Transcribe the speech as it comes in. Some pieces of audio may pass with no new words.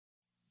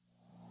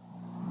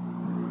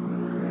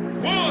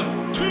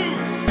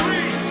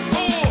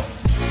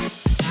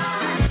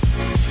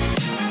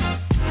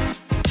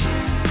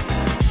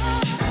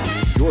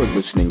You're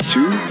listening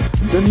to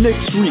the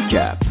Knicks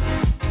Recap,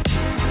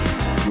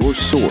 your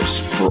source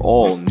for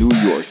all New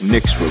York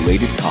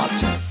Knicks-related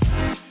content.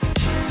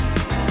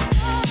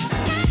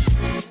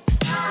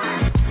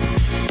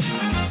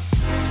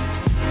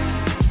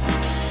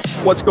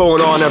 What's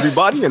going on,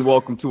 everybody, and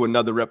welcome to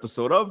another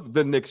episode of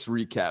the Knicks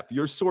Recap,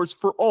 your source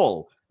for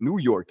all New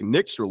York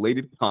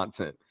Knicks-related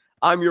content.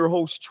 I'm your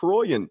host,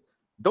 Troy, and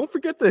don't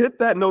forget to hit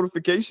that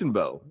notification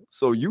bell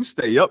so you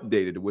stay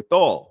updated with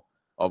all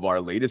of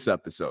our latest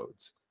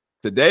episodes.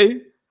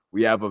 Today,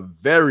 we have a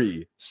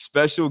very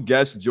special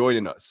guest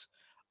joining us,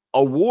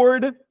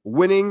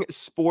 award-winning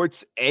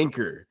sports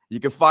anchor.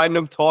 You can find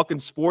him talking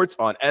sports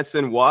on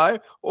SNY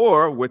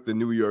or with the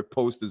New York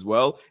Post as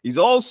well. He's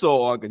also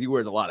on, because he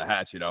wears a lot of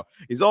hats,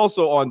 he's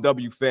also on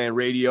WFAN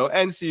radio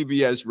and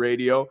CBS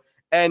radio.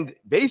 And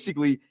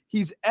basically,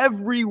 he's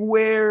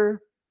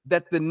everywhere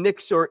that the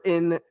Knicks are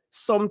in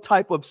some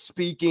type of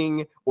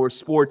speaking or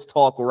sports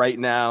talk right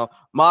now.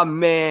 My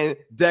man,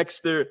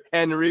 Dexter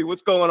Henry.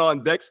 What's going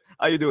on, Dex?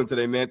 How you doing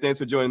today, man? Thanks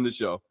for joining the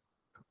show.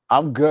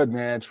 I'm good,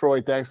 man. Troy,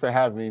 thanks for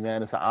having me,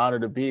 man. It's an honor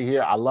to be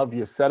here. I love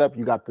your setup.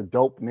 You got the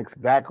dope Knicks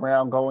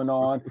background going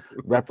on,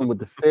 repping with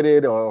the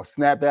fitted or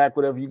snapback,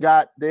 whatever you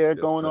got there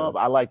going on.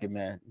 I like it,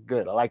 man.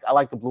 Good. I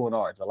like the blue and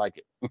orange. I like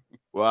it.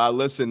 Well,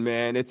 listen,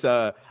 man. It's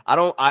I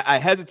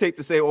hesitate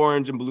to say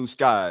orange and blue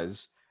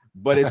skies,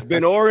 but it's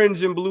been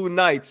orange and blue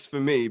nights for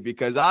me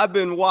because I've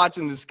been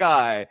watching the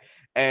sky,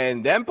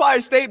 and the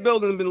Empire State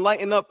Building has been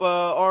lighting up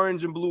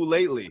orange and blue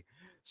lately.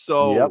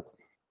 So yep.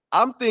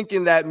 I'm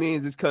thinking that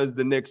means it's because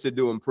the Knicks are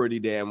doing pretty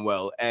damn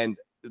well. And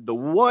the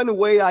one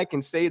way I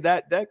can say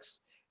that, Dex,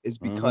 is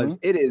because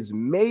it is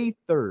May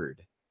 4th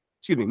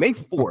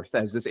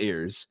as this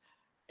airs.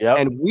 Yep.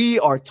 And we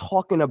are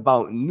talking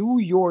about New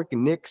York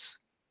Knicks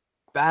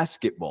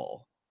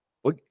basketball.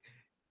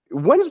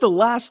 When's the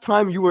last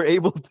time you were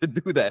able to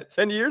do that?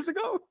 10 years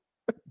ago?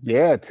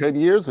 Yeah, 10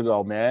 years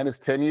ago, man. It's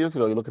 10 years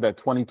ago. You look at that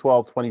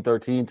 2012,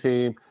 2013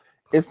 team.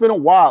 It's been a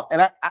while.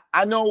 And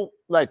I know,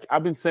 like,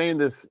 I've been saying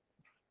this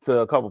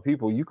to a couple of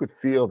people, you could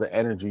feel the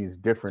energy is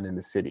different in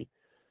the city.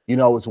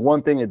 It's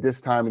one thing at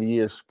this time of the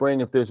year, spring,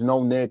 if there's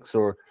no Knicks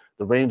or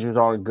the Rangers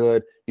aren't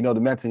good, the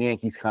Mets and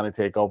Yankees kind of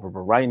take over.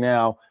 But right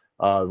now,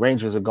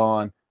 Rangers are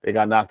gone. They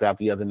got knocked out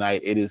the other night.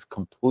 It is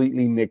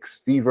completely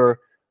Knicks fever.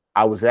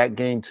 I was at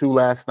game 2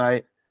 last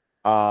night.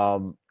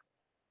 The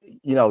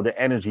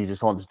energy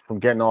just from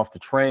getting off the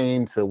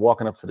train to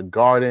walking up to the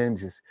Garden,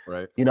 just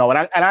right. And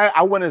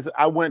I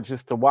went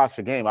just to watch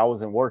the game. I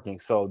wasn't working,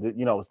 so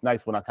it's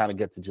nice when I kind of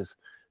get to just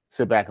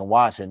sit back and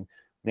watch. And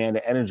man,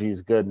 the energy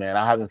is good, man.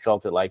 I haven't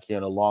felt it like here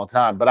in a long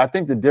time. But I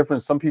think the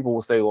difference, some people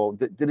will say, well,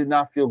 did it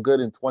not feel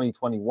good in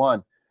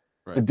 2021?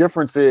 Right. The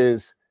difference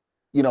is,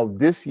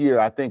 this year,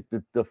 I think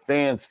that the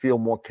fans feel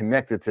more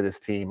connected to this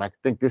team. I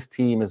think this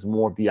team is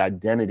more of the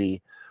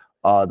identity,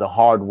 the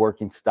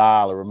hard-working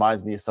style. It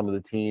reminds me of some of the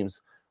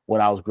teams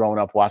when I was growing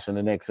up watching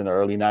the Knicks in the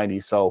early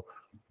 90s. So,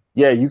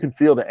 yeah, you can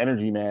feel the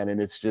energy, man,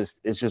 and it's just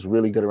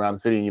really good around the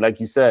city. And like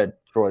you said,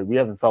 Troy, we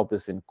haven't felt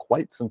this in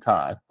quite some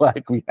time.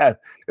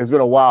 It's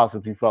been a while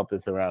since we felt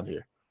this around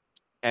here.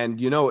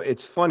 And,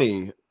 it's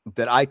funny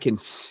that I can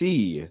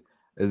see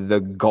the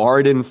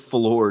Garden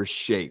floor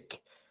shake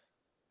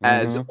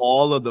as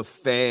all of the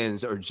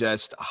fans are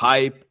just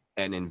hype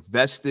and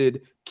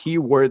invested. Key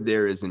word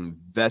there is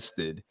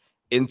invested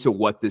into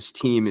what this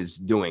team is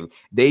doing.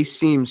 They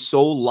seem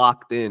so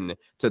locked in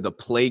to the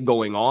play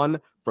going on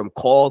from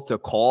call to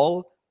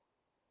call.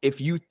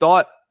 If you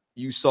thought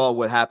you saw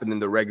what happened in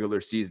the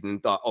regular season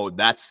and thought, oh,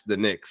 that's the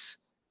Knicks,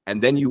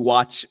 and then you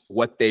watch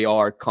what they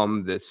are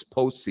come this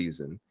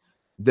postseason,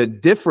 the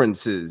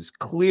difference is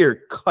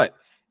clear cut.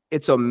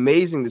 It's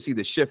amazing to see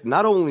the shift,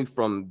 not only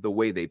from the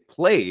way they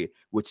play,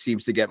 which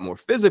seems to get more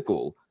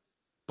physical,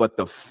 but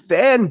the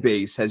fan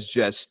base has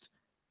just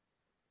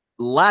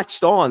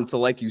latched on to,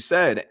 like you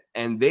said,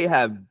 and they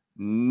have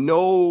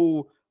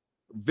no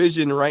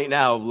vision right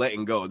now of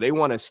letting go. They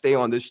want to stay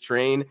on this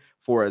train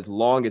for as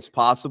long as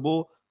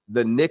possible.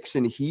 The Knicks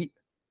and Heat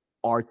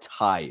are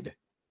tied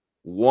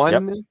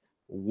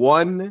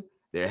 1-1.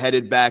 They're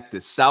headed back to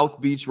South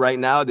Beach right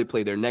now. They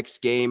play their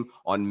next game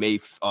on May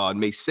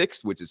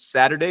 6th, which is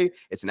Saturday.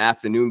 It's an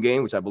afternoon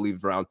game, which I believe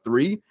is around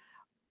 3.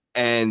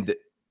 And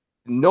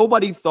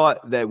nobody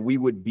thought that we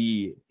would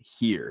be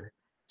here.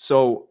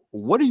 So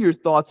what are your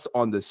thoughts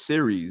on the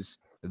series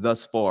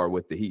thus far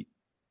with the Heat?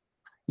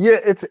 Yeah,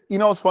 it's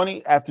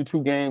funny. After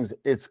 2 games,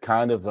 it's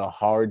kind of a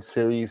hard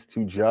series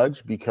to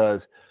judge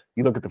because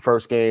you look at the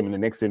first game and the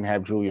Knicks didn't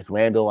have Julius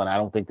Randle, and I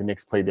don't think the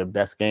Knicks played their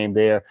best game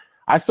there.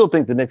 I still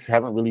think the Knicks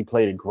haven't really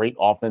played a great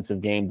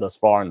offensive game thus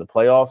far in the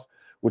playoffs,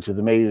 which is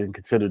amazing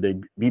considering they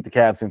beat the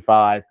Cavs in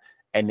 5,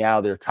 and now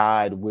they're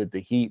tied with the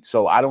Heat.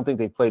 So I don't think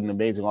they've played an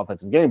amazing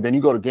offensive game. Then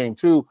you go to game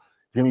 2,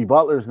 Jimmy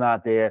Butler's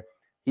not there.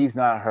 He's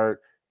not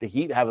hurt. The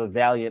Heat have a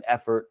valiant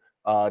effort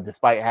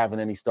despite having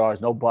any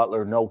stars. No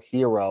Butler, no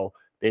hero.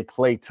 They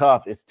play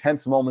tough. It's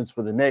tense moments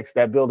for the Knicks.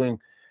 That building,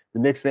 the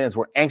Knicks fans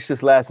were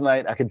anxious last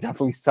night. I can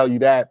definitely tell you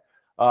that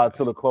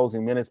till the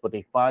closing minutes, but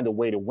they find a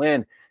way to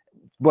win.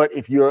 But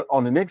if you're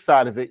on the Knicks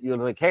side of it, you're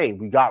like, hey,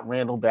 we got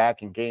Randall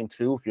back in game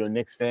 2. If you're a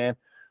Knicks fan,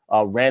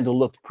 Randall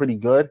looked pretty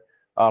good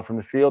from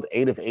the field,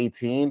 8 of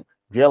 18.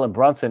 Jalen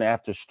Brunson,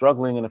 after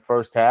struggling in the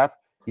first half,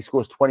 he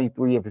scores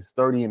 23 of his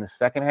 30 in the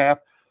second half.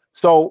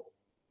 So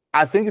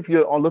I think if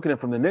you're looking at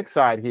it from the Knicks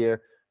side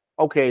here,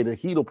 okay, the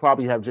Heat will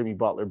probably have Jimmy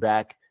Butler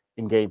back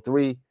in game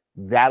 3.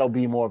 That'll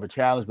be more of a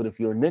challenge. But if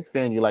you're a Knicks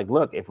fan, you're like,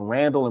 look, if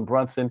Randall and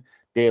Brunson,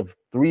 they have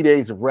 3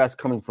 days of rest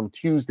coming from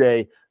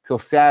Tuesday till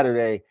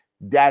Saturday,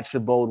 that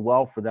should bode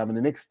well for them. And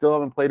the Knicks still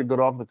haven't played a good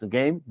offensive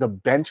game. The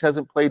bench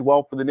hasn't played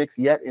well for the Knicks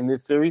yet in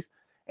this series,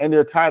 and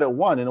they're tied at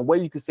 1. In a way,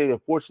 you could say they're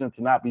fortunate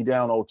to not be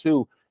down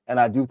 0-2, and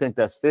I do think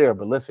that's fair.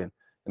 But listen,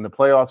 in the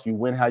playoffs, you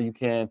win how you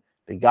can.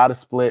 They got a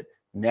split.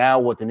 Now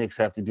what the Knicks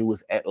have to do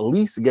is at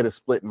least get a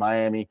split in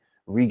Miami,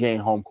 regain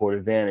home court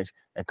advantage,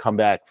 and come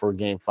back for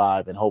game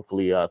 5, and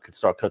hopefully could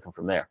start cooking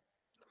from there.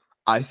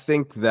 I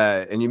think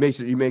that, and you make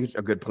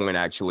a good point,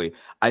 actually.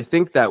 I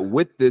think that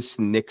with this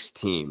Knicks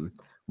team,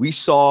 we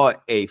saw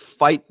a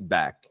fight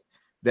back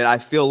that I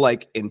feel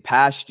like in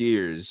past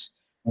years,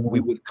 we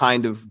would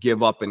kind of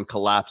give up and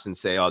collapse and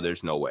say, oh,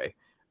 there's no way.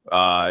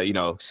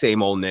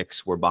 Same old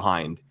Knicks, we're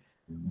behind.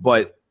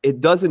 But it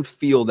doesn't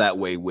feel that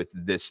way with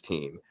this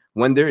team.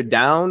 When they're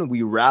down,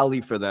 we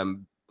rally for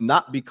them,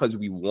 not because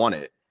we want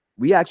it.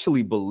 We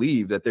actually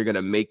believe that they're going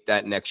to make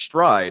that next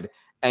stride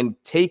and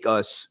take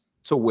us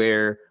to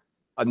where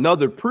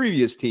another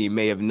previous team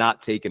may have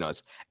not taken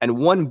us. And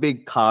one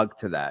big cog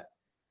to that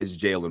is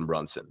Jalen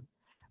Brunson.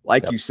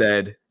 Like you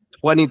said,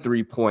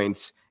 23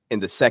 points in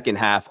the second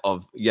half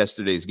of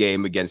yesterday's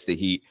game against the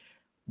Heat.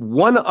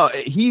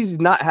 He's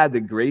not had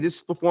the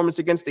greatest performance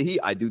against the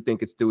Heat. I do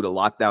think it's due to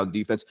lockdown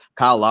defense.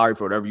 Kyle Lowry,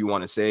 for whatever you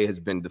want to say, has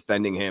been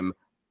defending him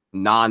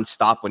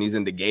nonstop when he's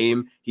in the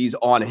game. He's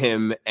on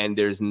him, and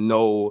there's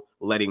no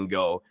letting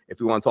go.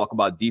 If we want to talk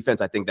about defense,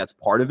 I think that's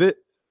part of it.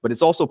 But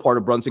it's also part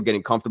of Brunson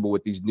getting comfortable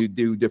with these new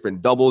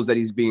different doubles that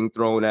he's being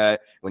thrown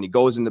at. When he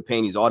goes in the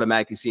paint, he's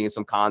automatically seeing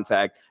some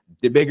contact.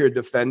 The bigger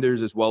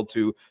defenders as well,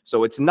 too.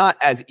 So it's not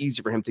as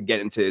easy for him to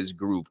get into his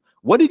groove.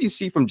 What did you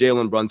see from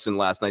Jalen Brunson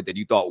last night that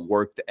you thought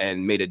worked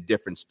and made a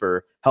difference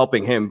for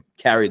helping him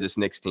carry this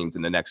Knicks team to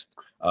the next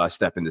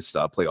step in this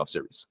playoff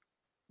series?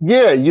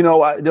 Yeah,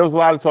 there was a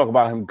lot of talk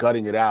about him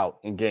gutting it out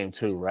in game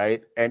 2,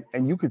 right? And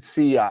you could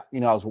see, I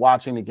was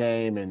watching the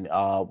game, and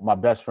my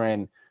best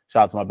friend,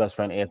 shout out to my best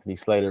friend, Anthony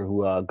Slater,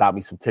 who got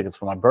me some tickets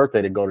for my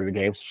birthday to go to the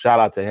game. So shout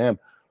out to him.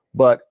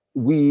 But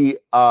we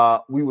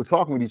were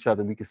talking with each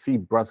other. We could see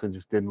Brunson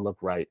just didn't look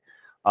right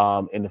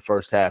in the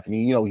first half. And,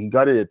 he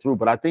gutted it through.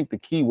 But I think the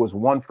key was,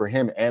 one, for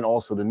him and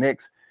also the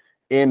Knicks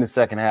in the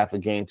second half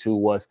of game 2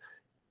 was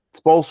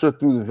Spoelstra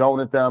threw the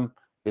zone at them.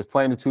 He was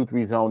playing the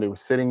 2-3 zone. They were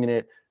sitting in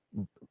it.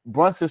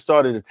 Brunson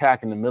started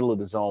attacking the middle of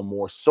the zone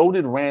more. So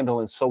did Randall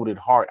and so did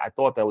Hart. I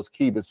thought that was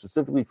key. But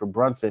specifically for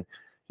Brunson,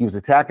 he was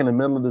attacking the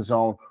middle of the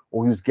zone,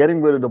 or he was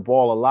getting rid of the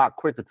ball a lot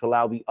quicker to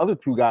allow the other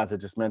two guys I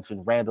just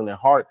mentioned, Randall and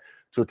Hart,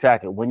 to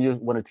attack it.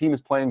 When a team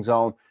is playing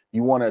zone,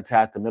 you want to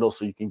attack the middle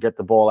so you can get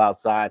the ball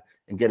outside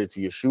and get it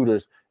to your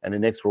shooters. And the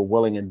Knicks were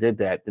willing and did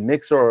that. The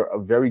Knicks are a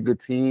very good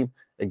team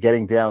at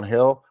getting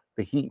downhill.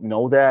 The Heat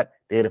know that.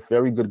 They had a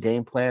very good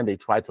game plan. They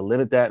tried to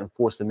limit that and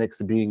force the Knicks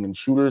to being in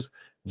shooters,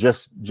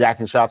 just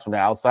jacking shots from the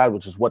outside,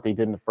 which is what they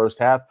did in the first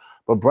half.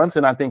 But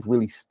Brunson, I think,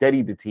 really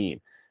steadied the team.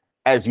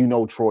 As you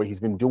know, Troy, he's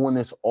been doing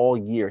this all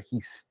year. He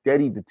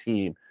steadied the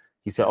team.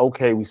 He said,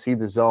 okay, we see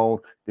the zone.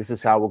 This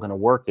is how we're going to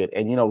work it.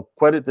 And,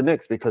 credit the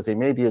Knicks because they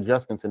made the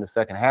adjustments in the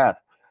second half.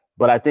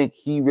 But I think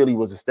he really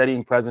was a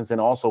steadying presence,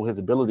 and also his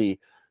ability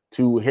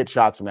to hit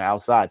shots from the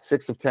outside.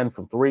 6 of 10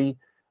 from 3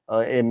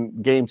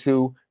 in game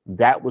 2.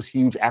 That was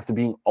huge after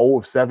being 0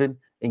 of 7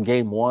 in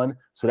game 1.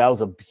 So that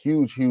was a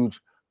huge, huge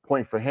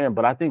point for him.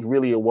 But I think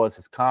really it was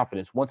his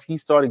confidence. Once he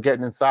started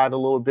getting inside a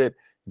little bit,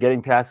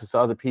 getting passes to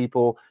other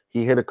people,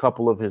 he hit a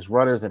couple of his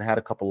runners and had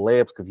a couple of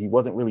layups because he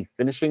wasn't really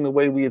finishing the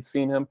way we had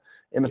seen him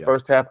in the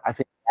first half. I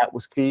think that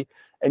was key.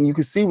 And you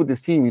can see with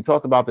this team, you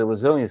talked about their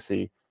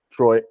resiliency,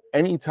 Troy.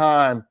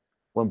 Anytime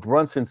when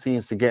Brunson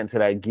seems to get into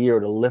that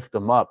gear to lift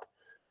them up,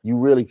 you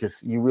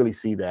really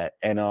see that.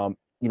 And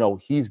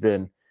he's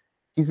been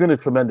a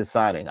tremendous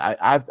signing.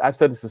 I've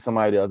said this to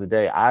somebody the other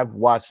day. I've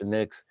watched the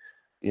Knicks.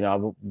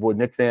 I'm a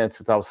Knicks fan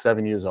since I was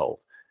 7 years old,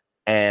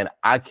 and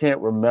I can't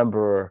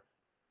remember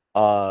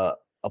a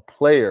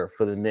player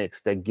for the Knicks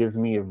that gives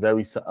me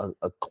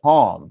a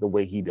calm the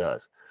way he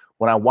does.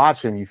 When I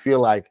watch him, you feel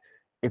like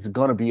it's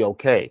gonna be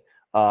okay.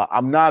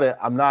 I'm not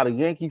a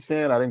Yankees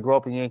fan. I didn't grow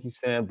up a Yankees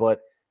fan, but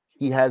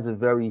he has a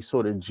very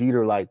sort of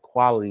Jeter-like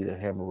quality to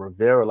him, a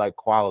Rivera-like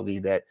quality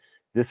that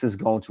this is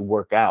going to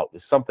work out.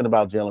 There's something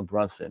about Jalen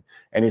Brunson,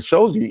 and it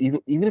shows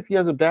you even if he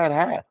has a bad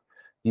half,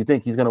 you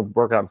think he's going to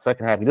work out in the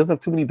second half. He doesn't have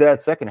too many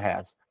bad second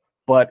halves,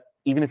 but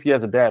even if he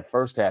has a bad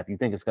first half, you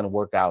think it's going to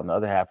work out in the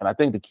other half. And I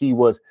think the key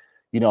was,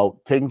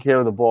 taking care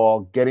of the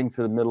ball, getting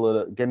to the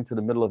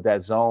middle of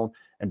that zone,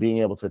 and being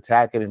able to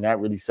attack it, and that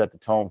really set the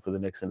tone for the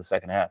Knicks in the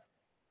second half.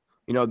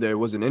 There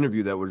was an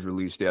interview that was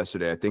released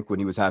yesterday. I think when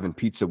he was having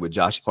pizza with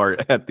Josh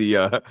Hart at the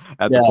Yeah.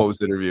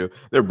 post interview.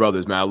 They're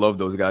brothers, man. I love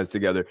those guys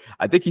together.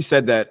 I think he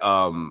said that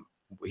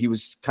he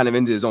was kind of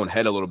into his own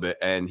head a little bit,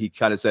 and he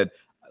kind of said,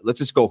 "Let's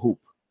just go hoop."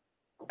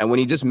 And when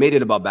he just made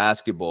it about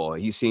basketball,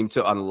 he seemed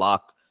to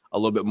unlock a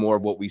little bit more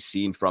of what we've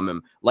seen from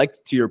him.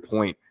 Like to your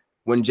point,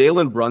 when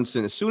Jalen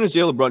Brunson, as soon as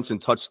Jalen Brunson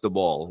touched the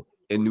ball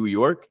in New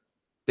York,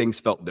 things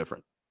felt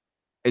different.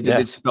 It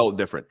just felt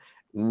different.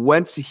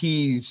 Once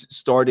he's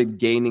started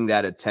gaining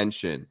that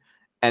attention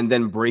and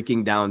then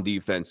breaking down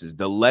defenses,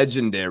 the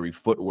legendary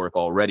footwork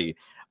already.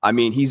 I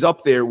mean, he's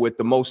up there with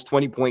the most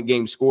 20-point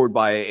games scored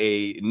by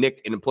a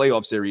Knick in a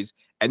playoff series,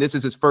 and this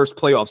is his first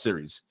playoff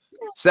series.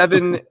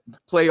 7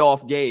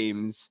 playoff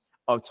games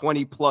of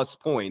 20-plus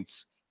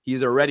points.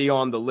 He's already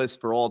on the list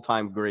for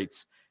all-time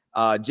greats.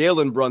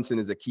 Jalen Brunson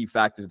is a key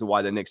factor to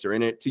why the Knicks are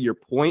in it. To your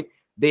point,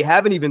 they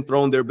haven't even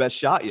thrown their best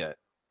shot yet.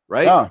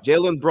 Right?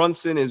 Jalen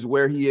Brunson is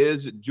where he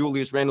is.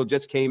 Julius Randle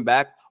just came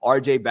back.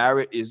 RJ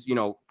Barrett is,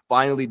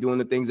 finally doing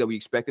the things that we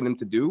expected him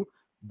to do.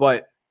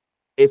 But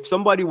if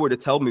somebody were to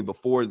tell me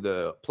before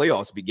the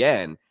playoffs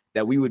began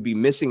that we would be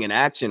missing in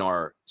action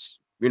our,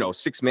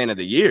 6th man of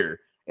the year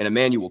and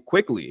Emmanuel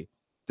Quickly,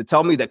 to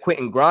tell me that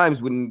Quentin Grimes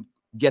wouldn't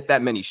get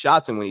that many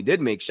shots, and when he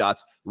did make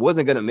shots, he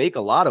wasn't going to make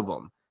a lot of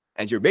them.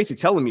 And you're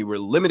basically telling me we're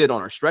limited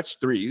on our stretch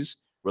threes.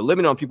 We're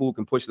limited on people who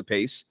can push the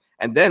pace.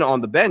 And then on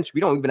the bench,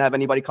 we don't even have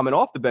anybody coming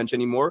off the bench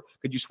anymore.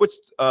 Could you switch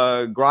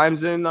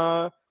Grimes and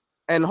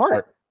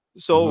Hart?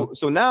 So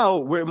now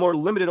we're more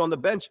limited on the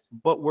bench,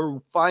 but we're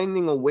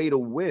finding a way to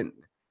win.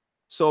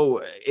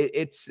 So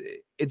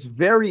it's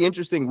very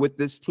interesting with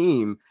this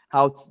team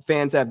how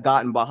fans have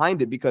gotten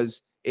behind it,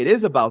 because it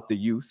is about the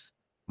youth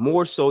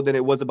more so than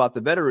it was about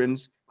the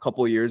veterans a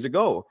couple of years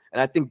ago.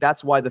 And I think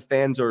that's why the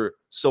fans are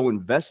so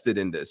invested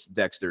in this,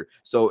 Dexter.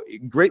 So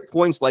great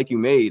points like you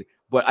made.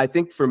 But I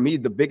think for me,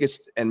 the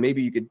biggest, and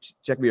maybe you could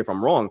check me if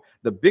I'm wrong,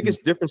 the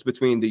biggest difference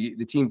between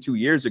the team 2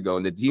 years ago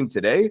and the team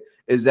today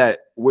is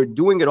that we're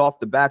doing it off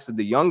the backs of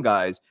the young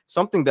guys,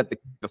 something that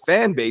the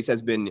fan base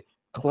has been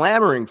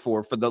clamoring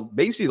for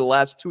basically the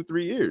last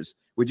 2-3 years.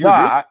 Would you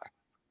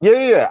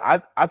agree?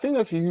 I think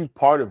that's a huge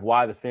part of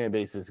why the fan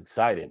base is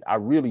excited. I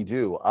really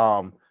do.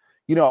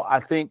 I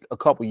think a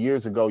couple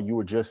years ago, you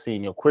were just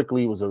seeing,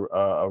 Quickly was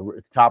a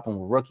top of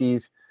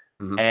rookies,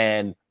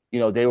 and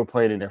they were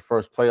playing in their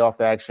first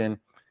playoff action,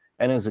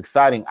 and it was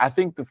exciting. I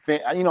think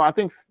I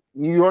think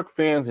New York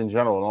fans in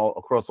general and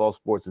across all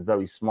sports are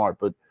very smart,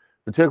 but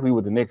particularly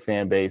with the Knicks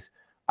fan base,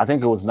 I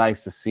think it was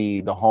nice to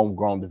see the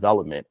homegrown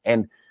development.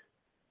 And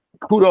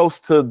kudos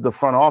to the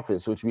front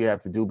office, which we have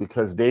to do,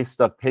 because they've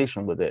stuck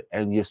patient with it,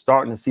 and you're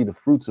starting to see the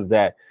fruits of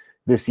that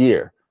this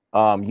year.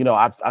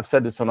 I've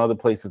said this on other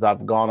places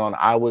I've gone on.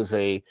 I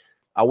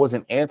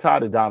wasn't anti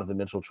the Donovan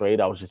Mitchell trade.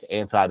 I was just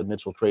anti the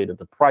Mitchell trade at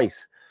the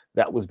price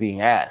that was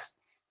being asked.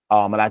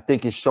 And I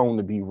think it's shown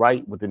to be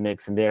right with the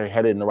Knicks, and they're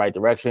headed in the right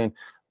direction.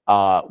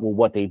 With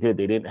what they did,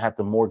 they didn't have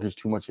to mortgage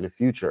too much of the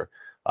future.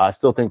 I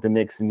still think the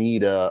Knicks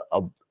need a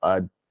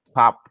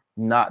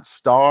top-notch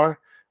star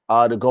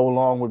to go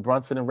along with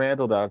Brunson and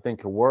Randle that I think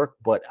could work.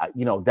 But,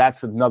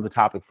 that's another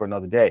topic for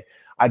another day.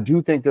 I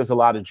do think there's a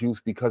lot of juice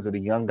because of the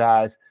young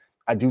guys.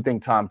 I do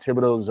think Tom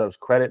Thibodeau deserves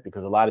credit,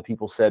 because a lot of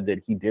people said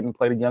that he didn't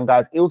play the young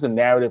guys. It was a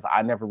narrative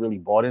I never really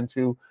bought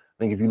into. I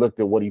think if you looked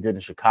at what he did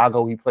in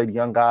Chicago, he played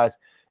young guys.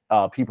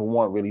 People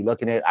weren't really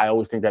looking at it. I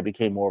always think that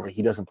became more of a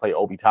he doesn't play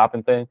Obi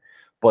Toppin thing.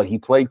 But he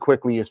played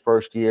Quickly his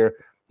first year.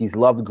 He's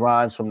loved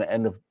Grimes from the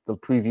end of the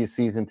previous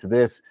season to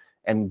this,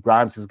 and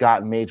Grimes has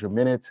gotten major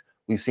minutes.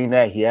 We've seen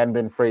that. He hadn't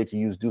been afraid to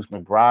use Deuce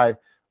McBride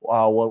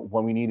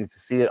when we needed to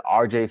see it.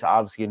 RJ's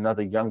obviously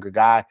another younger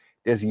guy.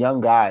 There's young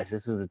guys.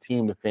 This is a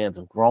team the fans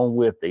have grown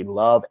with, they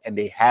love, and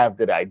they have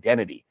that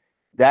identity.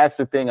 That's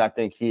the thing I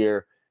think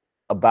here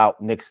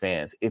about Knicks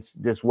fans. It's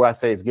this where I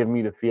say it's giving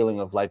me the feeling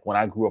of like when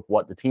I grew up,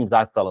 what the teams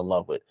I fell in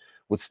love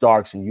with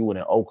Starks and Ewan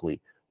and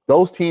Oakley.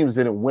 Those teams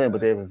didn't win,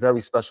 but they have a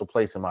very special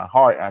place in my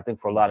heart. And I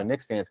think for a lot of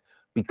Knicks fans,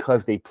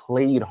 because they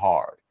played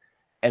hard.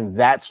 And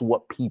that's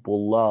what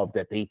people love,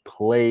 that they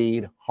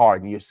played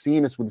hard. And you're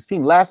seeing this with this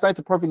team. Last night's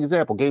a perfect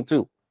example. Game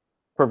 2,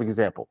 perfect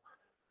example.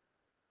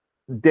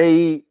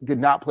 They did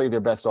not play their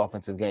best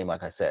offensive game,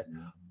 like I said.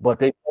 But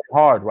they played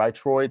hard, right,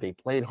 Troy? They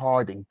played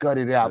hard. They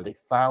gutted it out. They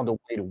found a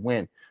way to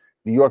win.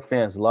 New York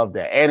fans love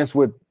that. And it's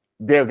with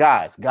their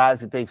guys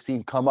that they've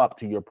seen come up,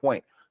 to your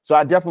point. So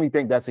I definitely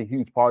think that's a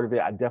huge part of it.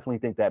 I definitely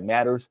think that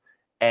matters.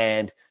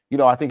 And,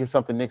 I think it's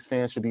something Knicks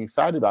fans should be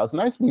excited about. It's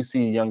nice when you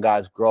see young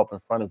guys grow up in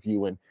front of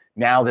you, and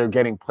now they're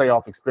getting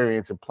playoff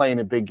experience and playing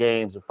in big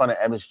games in front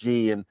of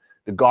MSG, and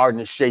the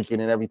Garden is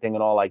shaking and everything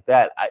and all like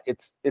that.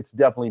 It's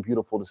definitely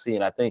beautiful to see.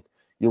 And I think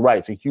you're right.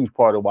 It's a huge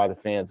part of why the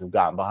fans have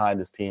gotten behind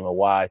this team and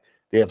why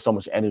they have so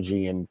much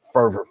energy and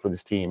fervor for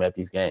this team at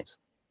these games.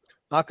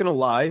 Not going to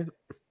lie,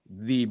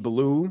 the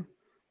blue,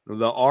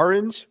 the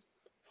orange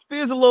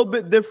feels a little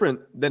bit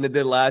different than it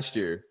did last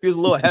year. Feels a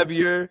little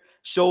heavier,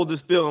 shoulders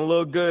feeling a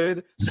little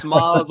good,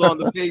 smiles on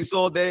the face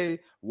all day,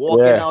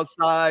 walking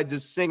outside,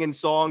 just singing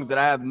songs that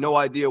I have no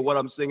idea what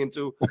I'm singing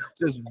to.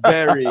 Just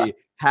very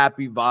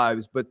happy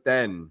vibes. But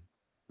then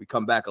we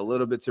come back a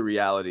little bit to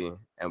reality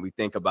and we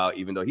think about,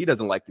 even though he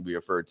doesn't like to be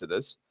referred to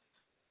this,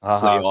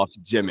 playoff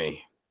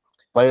Jimmy.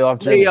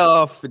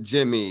 Playoff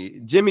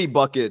Jimmy. Jimmy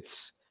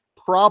buckets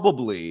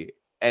probably,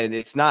 and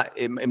it's not,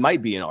 it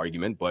might be an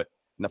argument, but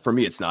for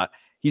me, it's not.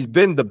 He's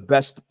been the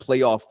best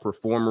playoff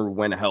performer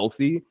when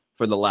healthy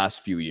for the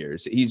last few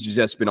years. He's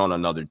just been on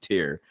another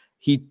tier.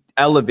 He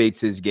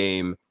elevates his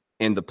game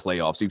in the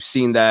playoffs. We've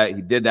seen that.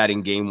 He did that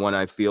in game one,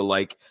 I feel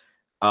like.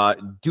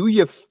 Do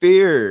you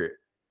fear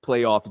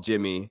playoff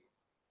Jimmy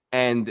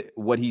and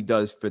what he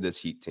does for this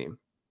Heat team?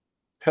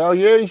 Hell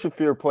yeah, you should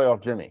fear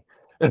playoff Jimmy.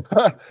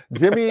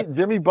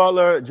 Jimmy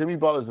Butler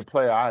is a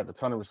player I have a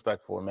ton of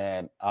respect for,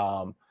 man.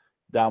 I'm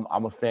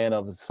a fan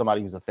of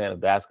somebody who's a fan of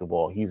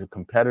basketball. He's a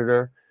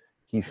competitor.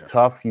 He's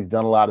tough. He's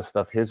done a lot of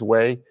stuff his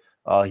way.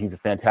 He's a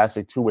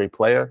fantastic two-way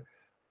player.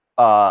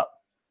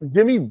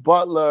 Jimmy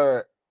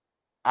Butler,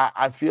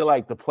 I feel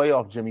like the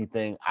playoff Jimmy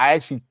thing, I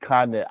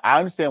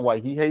understand why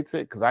he hates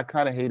it, because I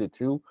kind of hate it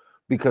too,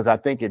 because I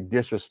think it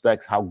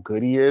disrespects how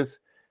good he is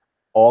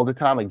all the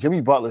time. Like,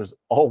 Jimmy Butler's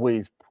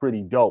always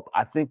pretty dope.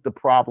 I think the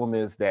problem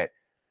is that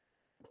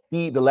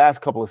the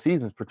last couple of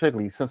seasons,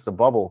 particularly since the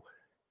bubble,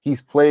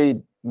 he's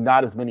played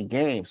not as many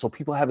games. So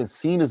people haven't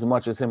seen as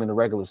much as him in the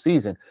regular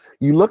season.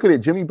 You look at it,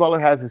 Jimmy Butler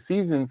has his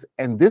seasons,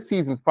 and this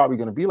season's probably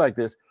going to be like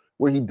this,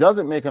 where he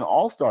doesn't make an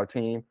all-star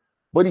team,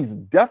 but he's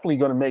definitely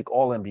going to make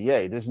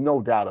All-NBA. There's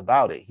no doubt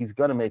about it. He's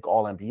going to make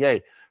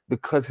All-NBA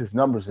because his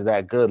numbers are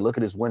that good. Look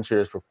at his win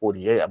shares for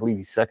 48. I believe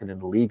he's second in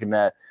the league in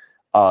that.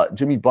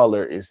 Jimmy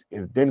Butler has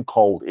been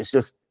cold. It's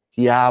just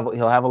he'll have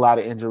a lot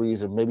of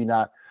injuries, or maybe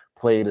not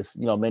played as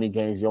many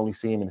games. You only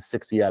see him in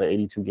 60 out of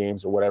 82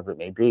 games or whatever it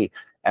may be.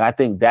 And I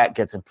think that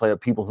gets in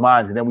people's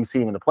minds. And then we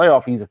see him in the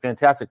playoff. He's a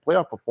fantastic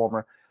playoff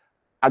performer.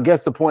 I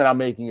guess the point I'm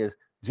making is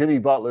Jimmy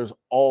Butler's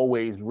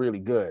always really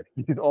good.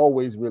 He's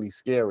always really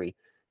scary.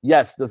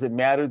 Yes, does it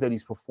matter that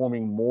he's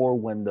performing more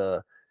when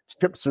the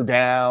chips are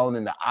down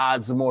and the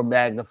odds are more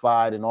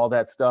magnified and all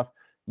that stuff?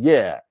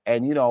 Yeah.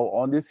 And,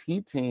 on this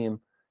Heat team,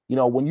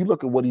 when you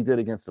look at what he did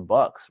against the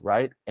Bucks,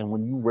 right? And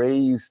when you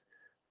raise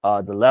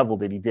the level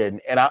that he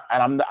did, and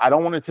I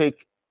don't want to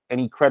take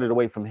any credit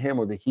away from him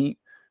or the Heat,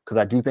 because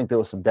I do think there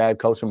was some bad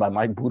coaching by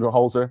Mike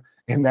Budenholzer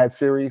in that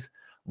series.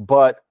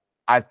 But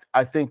I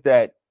think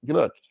that,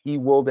 look, he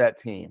willed that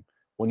team.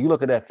 When you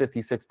look at that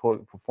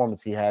 56-point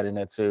performance he had in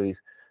that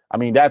series, I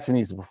mean, that to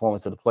me is the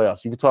performance of the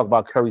playoffs. You could talk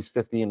about Curry's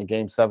 50 in the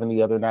Game 7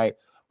 the other night,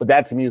 but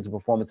that to me is the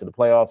performance of the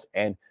playoffs.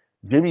 And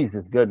Jimmy's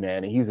is good,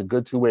 man. And he's a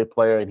good two-way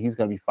player, and he's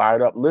going to be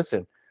fired up.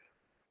 Listen,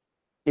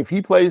 if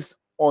he plays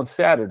on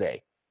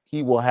Saturday,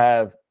 he will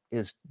have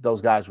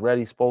those guys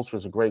ready.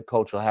 Spoelstra's a great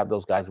coach. He'll have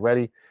those guys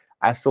ready.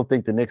 I still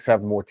think the Knicks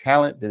have more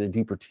talent. They're a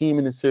deeper team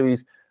in the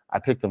series. I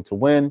picked them to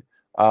win.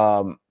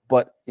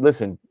 But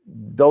listen,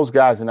 those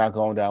guys are not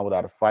going down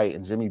without a fight,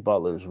 and Jimmy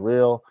Butler is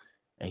real,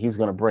 and he's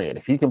going to bring it.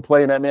 If he can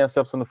play and that man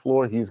steps on the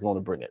floor, he's going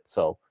to bring it.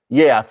 So,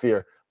 yeah, I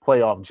fear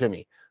playoff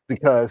Jimmy,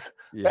 because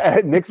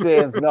Knicks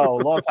fans know,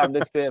 longtime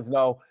Knicks fans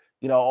know,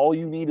 all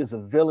you need is a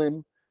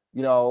villain,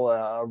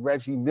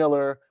 Reggie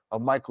Miller, a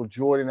Michael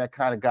Jordan, that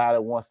kind of guy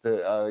that wants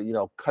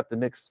to, cut the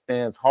Knicks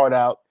fans' heart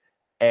out.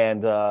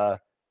 And,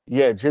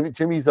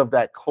 Jimmy's of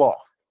that cloth,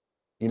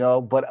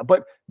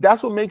 but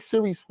that's what makes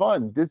series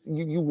fun.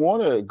 You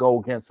want to go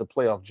against a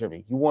playoff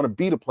Jimmy. You want to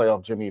beat a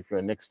playoff Jimmy if you're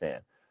a Knicks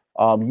fan.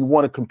 You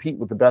want to compete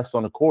with the best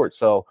on the court.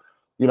 So,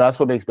 that's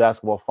what makes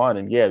basketball fun.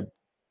 And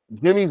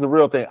Jimmy's the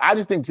real thing. I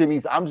just think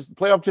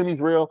playoff Jimmy's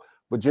real,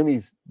 but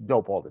Jimmy's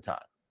dope all the time.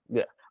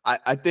 Yeah.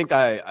 I think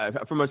I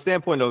from a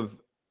standpoint of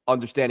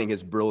understanding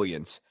his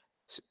brilliance,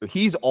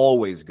 he's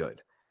always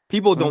good.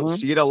 People don't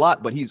see it a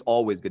lot, but he's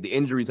always good. The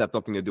injuries have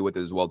something to do with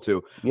it as well,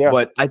 too. Yeah.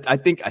 But I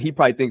think he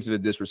probably thinks of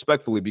it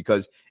disrespectfully,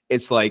 because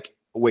it's like,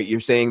 wait, you're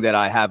saying that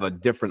I have a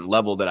different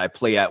level that I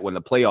play at when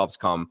the playoffs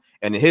come.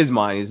 And in his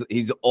mind,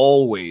 he's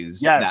always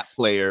that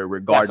player,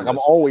 regardless. Like, I'm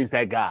always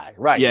that guy.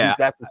 Right. Yeah.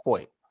 That's his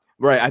point.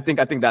 Right. I think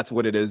that's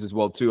what it is as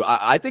well, too.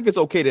 I think it's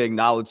okay to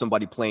acknowledge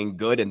somebody playing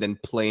good and then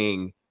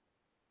playing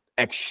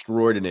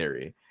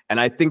extraordinary.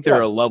 And I think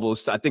there are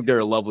levels. I think there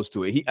are levels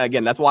to it.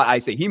 Again, that's why I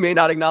say he may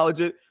not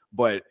acknowledge it,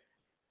 but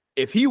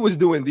if he was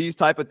doing these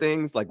type of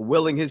things, like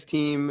willing his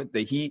team,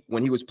 the Heat,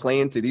 when he was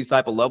playing to these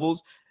type of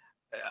levels,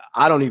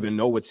 I don't even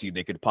know what seed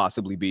they could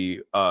possibly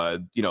be,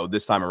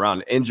 this time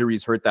around.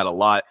 Injuries hurt that a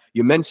lot.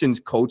 You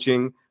mentioned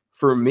coaching.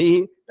 For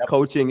me,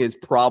 coaching is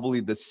probably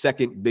the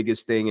second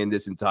biggest thing in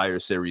this entire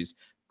series.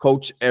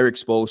 Coach Eric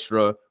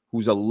Spoelstra,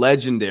 who's a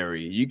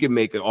legendary, you can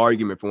make an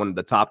argument for one of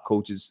the top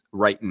coaches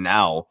right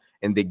now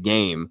in the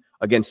game,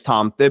 against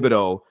Tom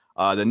Thibodeau,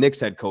 the Knicks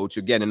head coach.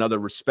 Again, another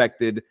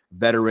respected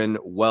veteran,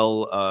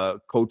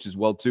 coach as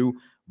well, too.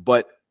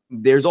 But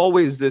there's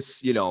always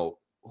this,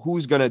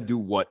 who's going to do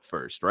what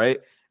first, right?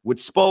 With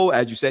Spo,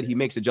 as you said, he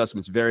makes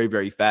adjustments very,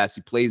 very fast.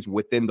 He plays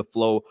within the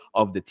flow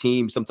of the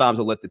team. Sometimes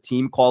he'll let the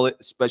team call it,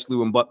 especially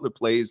when Butler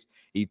plays.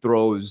 He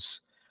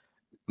throws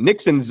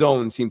Knicks and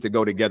zone seem to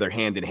go together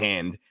hand in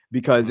hand,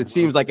 because it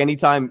seems like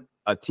anytime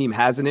a team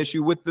has an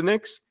issue with the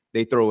Knicks,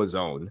 they throw a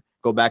zone.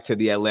 Go back to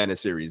the Atlanta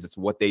series. It's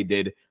what they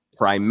did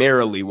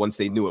primarily once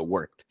they knew it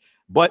worked.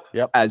 But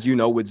as you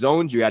know, with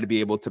zones, you got to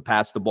be able to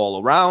pass the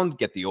ball around,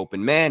 get the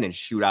open man, and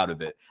shoot out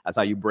of it. That's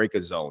how you break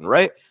a zone,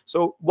 right?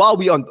 So while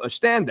we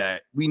understand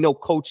that, we know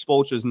Coach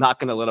Spoelstra is not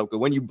going to let up.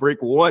 When you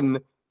break one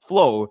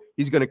flow,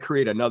 he's going to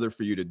create another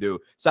for you to do.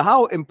 So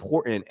how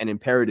important and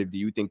imperative do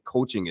you think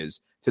coaching is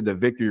to the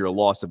victory or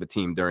loss of a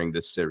team during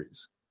this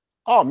series?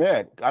 Oh,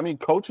 man. I mean,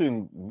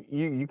 coaching,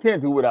 you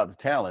can't do without the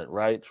talent,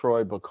 right,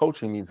 Troy? But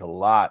coaching means a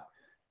lot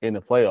in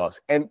the playoffs.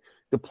 And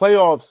the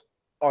playoffs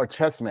are a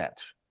chess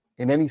match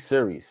in any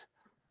series.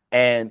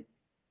 And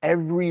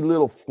every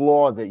little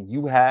flaw that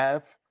you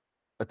have,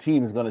 a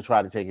team is going to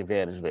try to take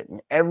advantage of it.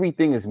 And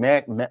everything is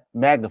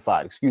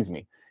magnified,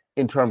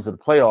 in terms of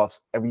the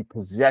playoffs. Every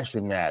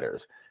possession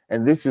matters.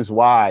 And this is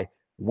why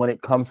when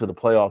it comes to the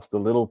playoffs, the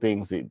little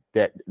things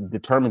that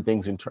determine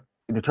things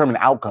determine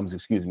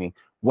outcomes,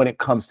 when it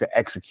comes to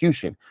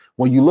execution.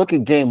 When you look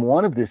at game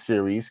 1 of this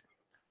series,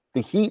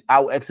 the Heat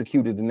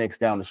out-executed the Knicks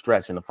down the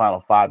stretch in the final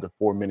 5 to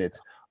 4 minutes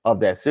of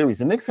that series.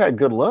 The Knicks had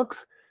good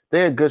looks.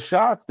 They had good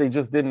shots. They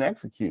just didn't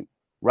execute,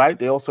 right?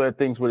 They also had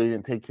things where they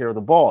didn't take care of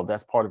the ball.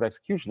 That's part of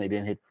execution. They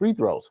didn't hit free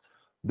throws.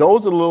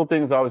 Those are the little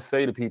things I always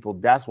say to people.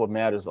 That's what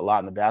matters a lot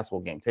in the basketball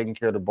game, taking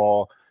care of the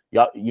ball.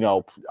 Are you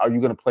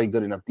going to play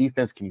good enough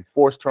defense? Can you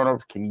force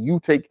turnovers? Can you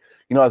take,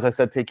 as I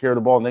said, take care of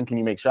the ball, and then can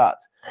you make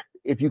shots?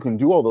 If you can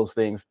do all those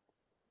things,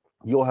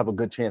 you'll have a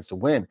good chance to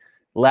win.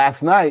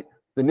 Last night,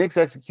 the Knicks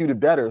executed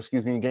better,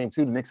 in game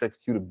 2, the Knicks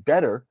executed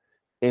better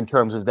in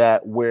terms of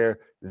that, where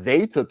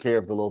they took care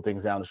of the little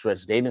things down the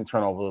stretch. They didn't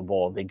turn over the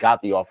ball. They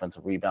got the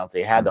offensive rebounds.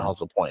 They had the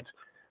hustle points.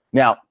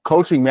 Now,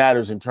 coaching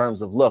matters in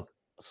terms of, look,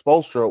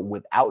 Spoelstra,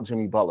 without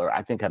Jimmy Butler,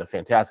 I think had a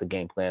fantastic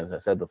game plan, as I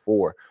said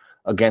before,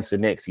 against the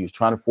Knicks. He was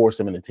trying to force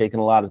them into taking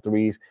a lot of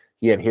threes.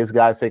 He had his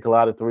guys take a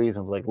lot of threes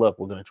and was like, look,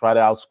 we're going to try to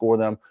outscore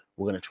them.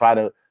 We're going to try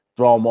to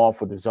throw them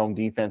off with the zone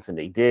defense, and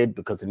they did,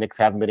 because the Knicks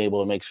haven't been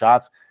able to make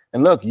shots.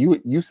 And look,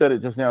 you said it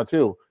just now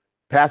too.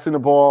 Passing the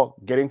ball,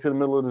 getting to the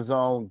middle of the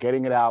zone,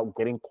 getting it out,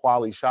 getting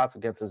quality shots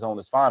against the zone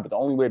is fine. But the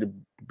only way to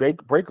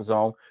break a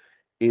zone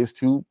is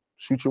to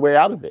shoot your way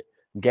out of it.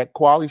 Get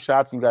quality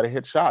shots, and you got to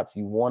hit shots.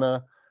 You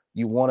wanna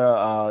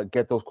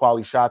get those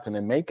quality shots and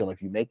then make them.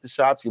 If you make the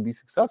shots, you'll be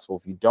successful.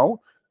 If you don't,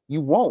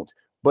 you won't.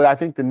 But I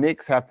think the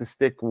Knicks have to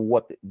stick with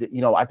what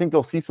I think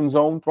they'll see some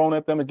zone thrown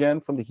at them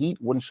again from the Heat.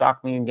 Wouldn't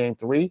shock me in game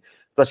 3,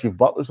 especially if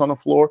Butler's on the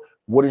floor.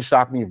 Wouldn't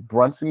shock me if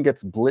Brunson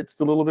gets blitzed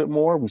a little bit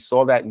more. We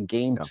saw that in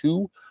game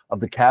 2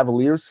 of the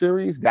Cavaliers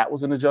series. That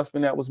was an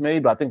adjustment that was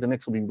made, but I think the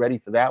Knicks will be ready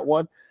for that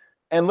one.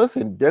 And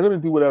listen, they're going to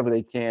do whatever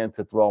they can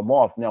to throw them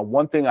off. Now,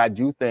 one thing I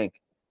do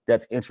think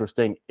that's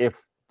interesting, if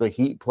the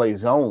Heat play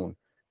zone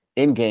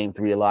in game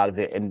 3, a lot of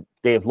it, and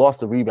they have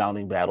lost the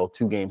rebounding battle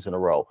 2 games in a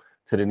row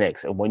to the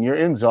Knicks. And when you're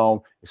in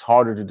zone, it's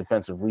harder to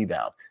defensive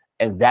rebound.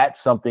 And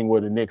that's something where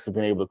the Knicks have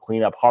been able to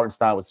clean up.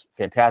 Hartenstein was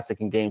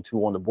fantastic in game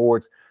 2 on the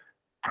boards.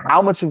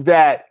 How much of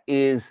that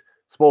is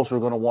Spoelstra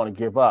going to want to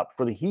give up?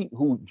 For the Heat,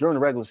 who during the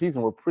regular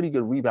season were a pretty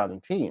good rebounding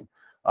team,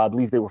 I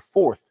believe they were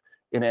 4th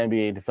in the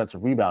NBA in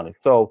defensive rebounding.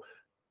 So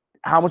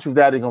how much of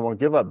that are they going to want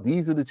to give up?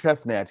 These are the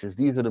chess matches.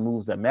 These are the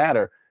moves that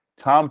matter.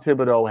 Tom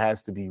Thibodeau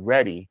has to be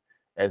ready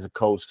as a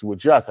coach to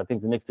adjust. I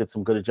think the Knicks did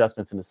some good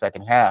adjustments in the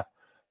second half,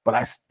 but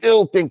I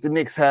still think the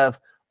Knicks have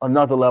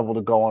another level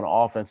to go on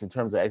offense in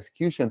terms of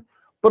execution.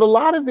 But a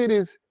lot of it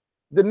is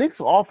the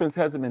Knicks offense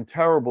hasn't been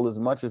terrible as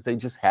much as they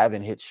just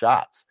haven't hit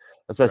shots,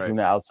 especially from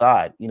the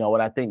outside.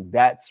 And I think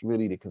that's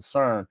really the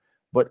concern.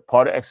 But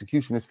part of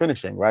execution is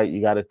finishing, right?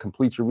 You got to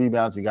complete your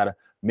rebounds. You got to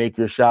make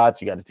your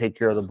shots. You got to take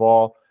care of the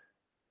ball.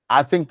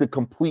 I think the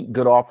complete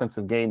good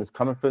offensive game is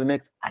coming for the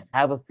Knicks. I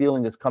have a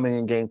feeling it's coming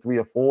in game 3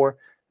 or 4.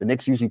 The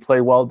Knicks usually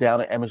play well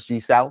down at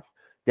MSG South,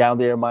 down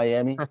there in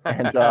Miami.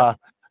 And I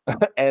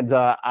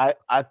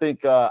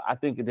think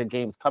the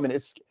game's coming.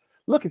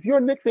 Look, if you're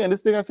a Knicks fan,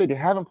 this thing I said, they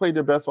haven't played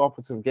their best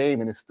offensive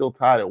game and it's still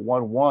tied at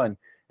 1-1, and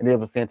they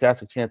have a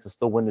fantastic chance to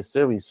still win the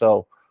series.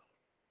 So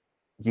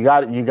you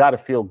got to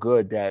feel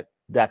good that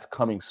that's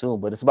coming soon,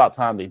 but it's about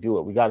time they do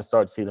it. We got to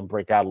start to see them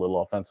break out a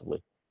little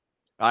offensively.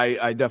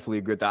 I definitely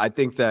agree with that. I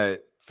think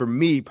that for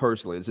me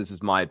personally, this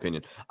is my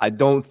opinion, I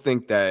don't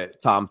think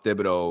that Tom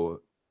Thibodeau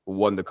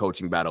won the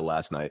coaching battle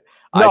last night.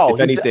 No, if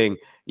anything,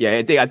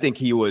 I think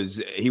he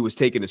was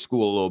taken to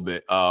school a little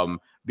bit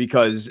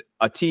because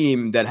a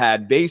team that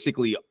had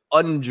basically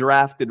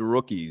undrafted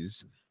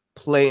rookies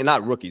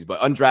not rookies, but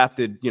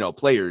undrafted,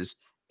 players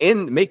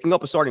in making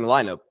up a starting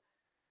lineup,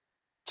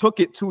 took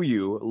it to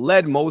you,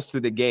 led most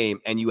of the game,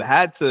 and you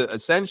had to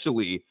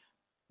essentially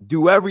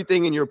do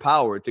everything in your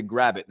power to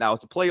grab it. Now,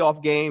 it's a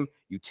playoff game.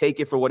 You take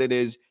it for what it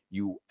is.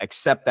 You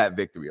accept that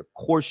victory. Of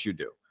course you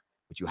do.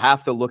 But you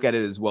have to look at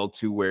it as well,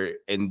 too, where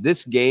in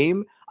this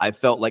game, I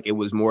felt like it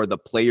was more the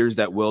players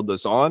that willed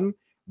us on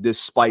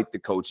despite the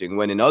coaching.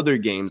 When in other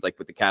games, like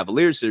with the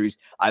Cavaliers series,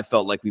 I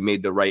felt like we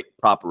made the right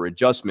proper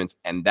adjustments,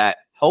 and that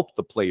helped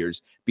the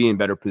players be in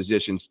better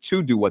positions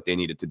to do what they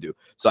needed to do.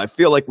 So I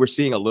feel like we're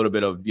seeing a little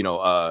bit of,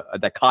 a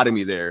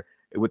dichotomy there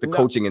with the No,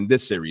 coaching in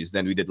this series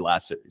than we did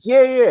last series.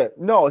 yeah.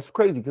 No, it's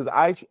crazy because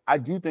I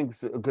do think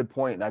it's a good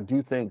point, and I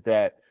do think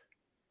that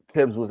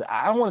Tibbs was,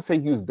 I don't want to say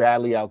he was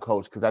badly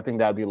outcoached because I think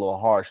that'd be a little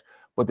harsh,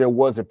 but there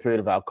was a period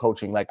of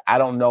outcoaching. Like, I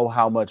don't know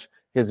how much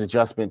his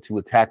adjustment to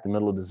attack the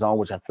middle of the zone,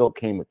 which I felt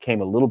came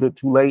a little bit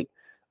too late,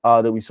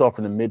 that we saw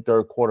from the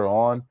mid-third quarter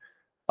on.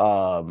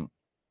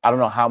 I don't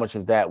know how much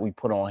of that we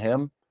put on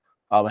him,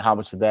 and how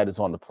much of that is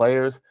on the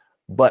players.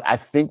 But I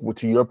think,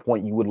 to your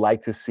point, you would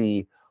like to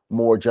see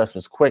more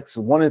adjustments quick.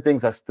 So one of the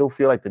things I still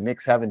feel like the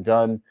Knicks haven't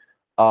done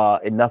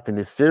enough in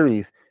this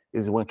series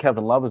is when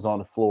Kevin Love is on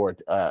the floor,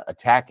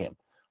 attack him.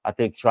 I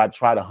think try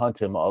to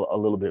hunt him a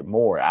little bit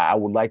more. I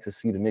would like to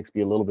see the Knicks be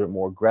a little bit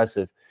more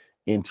aggressive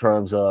in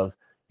terms of,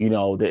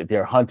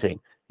 their hunting.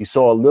 You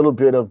saw a little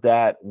bit of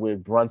that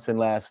with Brunson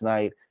last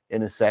night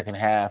in the second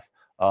half,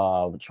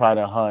 trying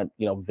to hunt,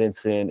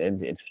 Vincent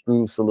and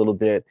Strus a little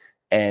bit.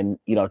 And,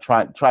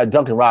 try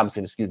Duncan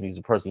Robinson, is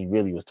a person he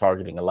really was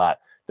targeting a lot.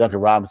 Duncan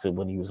Robinson,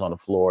 when he was on the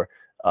floor,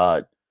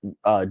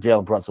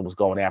 Jalen Brunson was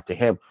going after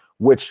him,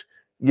 which,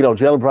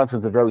 Jalen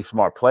Brunson's a very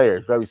smart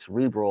player, very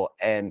cerebral,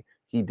 and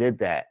he did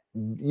that.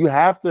 You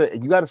got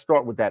to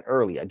start with that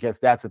early. I guess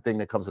that's the thing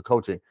that comes to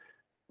coaching.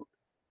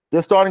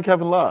 They're starting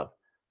Kevin Love.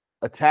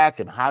 Attack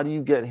him. How do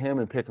you get him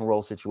in pick and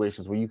roll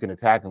situations where you can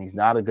attack him? He's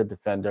not a good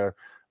defender.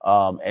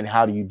 And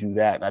how do you do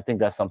that? And I think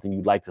that's something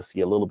you'd like to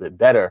see a little bit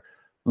better.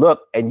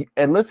 Look, and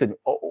listen,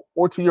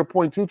 or to your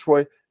point too,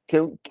 Troy,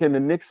 can the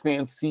Knicks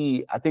fans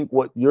see, I think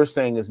what you're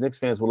saying is Knicks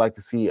fans would like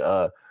to see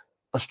a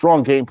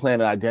strong game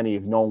plan and identity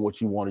of knowing what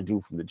you want to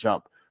do from the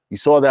jump. You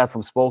saw that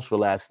from Spoelstra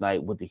last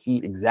night with the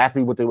Heat,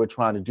 exactly what they were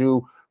trying to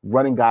do,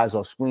 running guys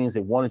off screens.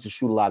 They wanted to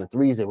shoot a lot of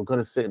threes. They were going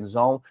to sit in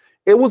zone.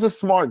 It was a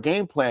smart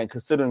game plan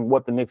considering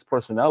what the Knicks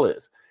personnel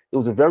is. It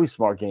was a very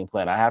smart game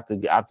plan. I have to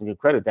give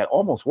credit. That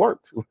almost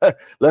worked.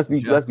 Let's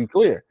be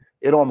clear.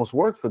 It almost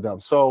worked for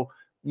them. So,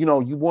 you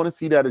want to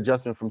see that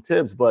adjustment from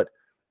Tibbs, but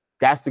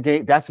that's the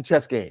game. That's the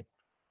chess game.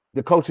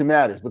 The coaching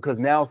matters because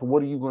now, so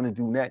what are you going to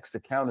do next to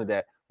counter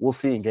that? We'll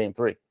see in game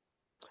 3.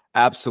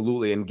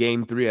 Absolutely. And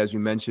game 3, as you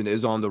mentioned,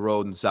 is on the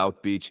road in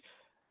South Beach.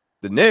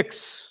 The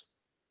Knicks,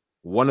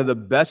 one of the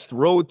best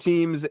road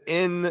teams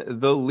in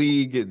the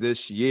league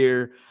this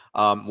year.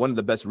 One of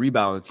the best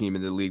rebound team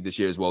in the league this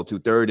year as well, too.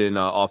 3rd in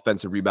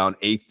offensive rebound,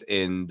 8th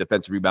in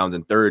defensive rebounds,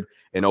 and 3rd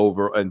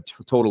in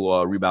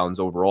total rebounds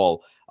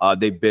overall.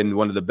 They've been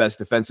one of the best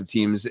defensive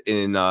teams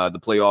in the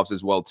playoffs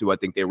as well, too. I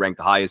think they ranked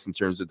the highest in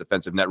terms of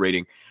defensive net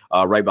rating,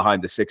 right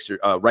behind the Sixers.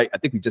 I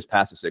think we just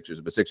passed the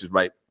Sixers, but Sixers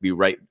be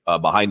right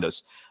behind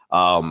us.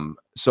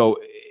 So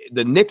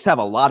the Knicks have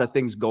a lot of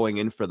things going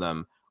in for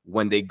them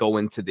when they go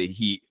into the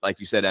Heat, like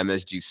you said,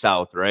 MSG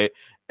South, right?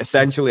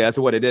 Essentially, that's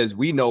what it is.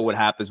 We know what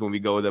happens when we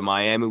go to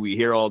Miami. We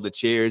hear all the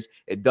cheers.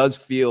 It does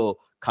feel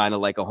kind of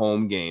like a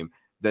home game.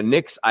 The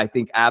Knicks, I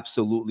think,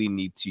 absolutely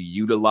need to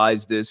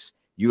utilize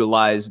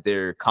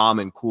their calm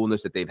and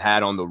coolness that they've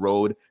had on the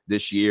road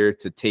this year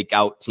to take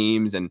out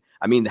teams. And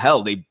I mean,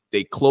 hell,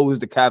 they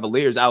closed the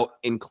Cavaliers out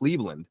in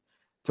Cleveland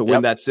to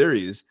win that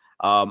series.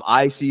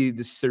 I see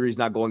this series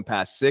not going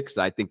past 6.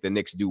 I think the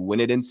Knicks do win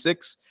it in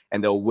 6,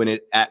 and they'll win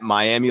it at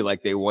Miami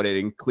like they won it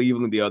in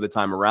Cleveland the other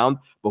time around.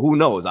 But who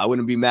knows? I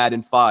wouldn't be mad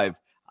in 5.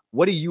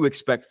 What do you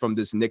expect from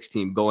this Knicks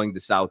team going to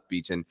South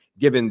Beach and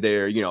given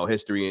their,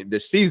 history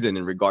this season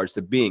in regards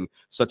to being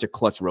such a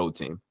clutch road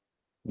team?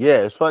 Yeah,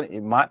 it's funny.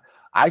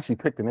 I actually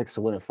picked the Knicks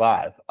to win in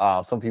 5.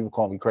 Some people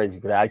call me crazy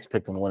because I actually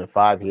picked them to win in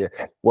 5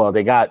 here. Well,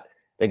 they got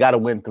to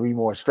win 3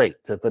 more straight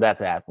for that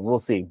to happen. We'll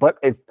see. But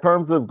in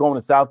terms of going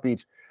to South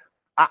Beach,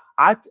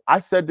 I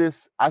said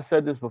this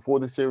before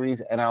the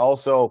series, and I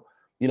also,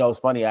 it's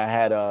funny. I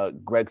had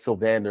Greg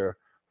Sylvander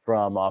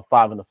from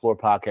 5 on the Floor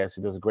podcast,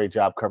 who does a great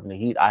job covering the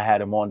Heat. I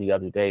had him on the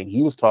other day, and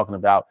he was talking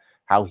about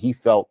how he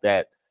felt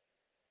that,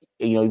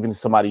 even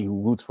somebody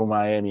who roots for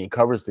Miami and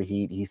covers the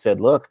Heat, he said,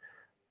 look,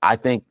 I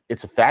think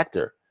it's a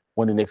factor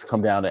when the Knicks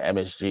come down to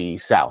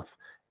MSG South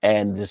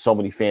and there's so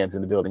many fans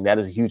in the building. That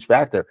is a huge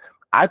factor.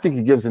 I think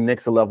it gives the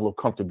Knicks a level of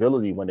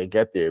comfortability when they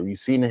get there. You've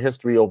seen the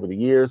history over the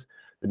years.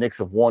 The Knicks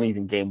have won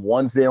even game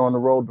 1s there on the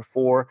road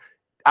before.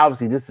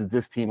 Obviously, this is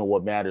this team and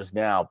what matters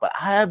now. But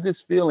I have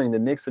this feeling the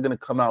Knicks are going to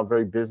come out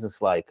very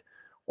businesslike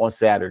on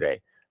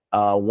Saturday,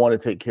 want to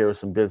take care of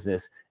some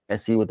business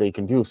and see what they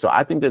can do. So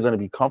I think they're going to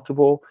be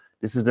comfortable.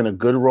 This has been a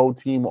good road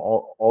team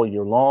all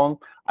year long.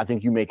 I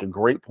think you make a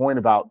great point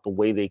about the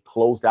way they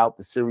closed out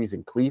the series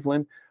in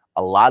Cleveland.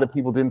 A lot of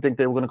people didn't think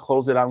they were going to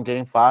close it out in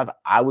game 5.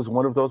 I was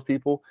one of those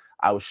people.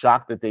 I was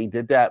shocked that they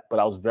did that, but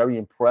I was very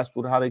impressed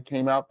with how they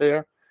came out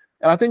there.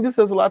 And I think this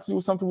has a lot to do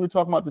with something we were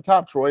talking about at the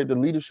top, Troy, the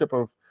leadership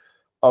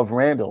of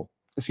Randall.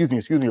 Excuse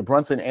me,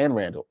 Brunson and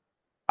Randall.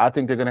 I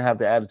think they're going to have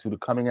the attitude of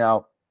coming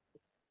out,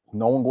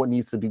 knowing what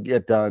needs to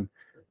get done.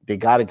 They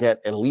got to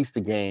get at least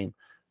a game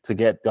to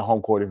get the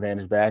home court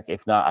advantage back.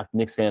 If not,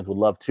 Knicks fans would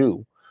love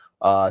to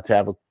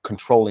have a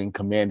controlling,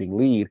 commanding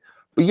lead.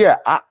 But yeah,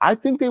 I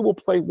think they will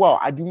play well.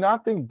 I do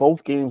not think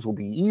both games will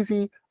be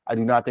easy. I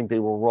do not think they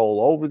will roll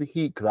over the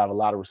Heat because I have a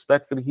lot of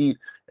respect for the Heat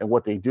and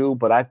what they do.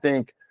 But I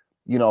think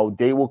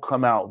they will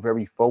come out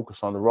very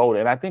focused on the road.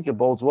 And I think it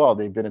bodes well.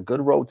 They've been a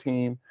good road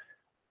team.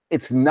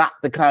 It's not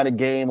the kind of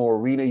game or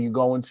arena you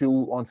go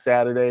into on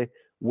Saturday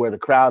where the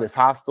crowd is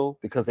hostile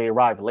because they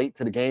arrive late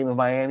to the game in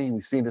Miami.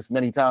 We've seen this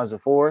many times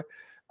before.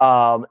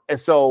 And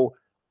so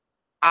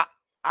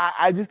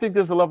I just think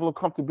there's a level of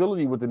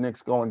comfortability with the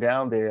Knicks going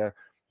down there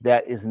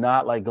that is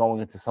not like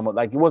going into someone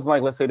like it wasn't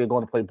like, let's say they're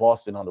going to play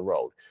Boston on the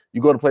road.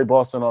 You go to play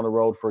Boston on the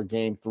road for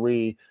game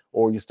 3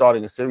 or you're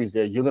starting a series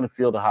there, you're going to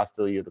feel the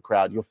hostility of the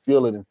crowd. You'll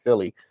feel it in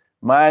Philly.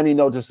 Miami,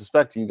 no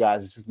disrespect to you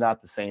guys, it's just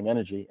not the same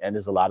energy. And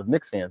there's a lot of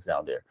Knicks fans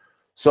down there.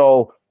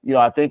 So,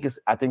 I think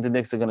the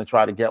Knicks are going to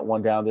try to get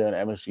one down there in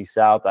MSG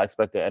South. I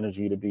expect the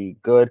energy to be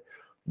good.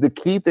 The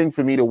key thing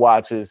for me to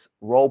watch is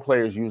role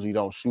players usually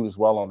don't shoot as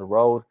well on the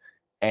road.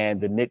 And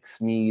the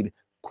Knicks need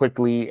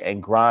Quickly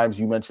and Grimes,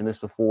 you mentioned this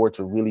before,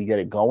 to really get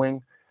it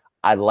going.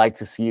 I'd like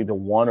to see the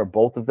one or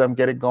both of them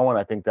get it going.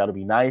 I think that'll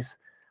be nice.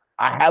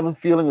 I have a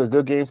feeling a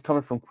good game's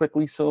coming from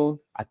Quickly soon.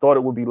 I thought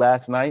it would be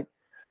last night,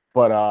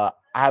 but I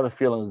have a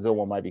feeling a good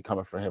one might be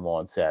coming for him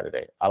on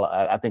Saturday.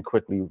 I think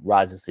Quickly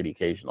rises to the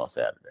occasion on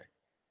Saturday.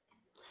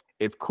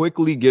 If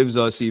Quickly gives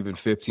us even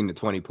 15 to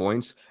 20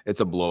 points,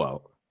 it's a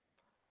blowout.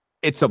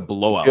 It's a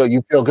blowout.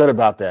 You feel good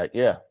about that.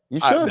 Yeah, you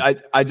should.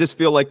 I just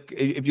feel like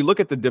if you look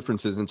at the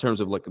differences in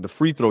terms of like the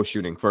free throw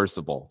shooting, first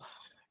of all,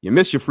 you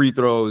miss your free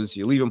throws,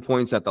 you're leaving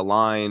points at the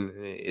line.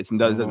 It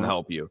doesn't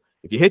help you.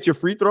 If you hit your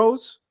free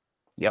throws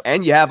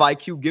and you have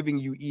IQ giving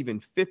you even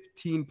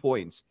 15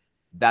 points,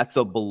 that's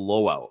a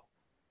blowout.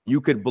 You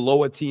could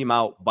blow a team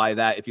out by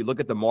that. If you look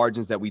at the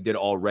margins that we did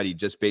already,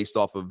 just based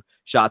off of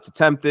shots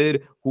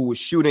attempted, who was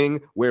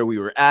shooting, where we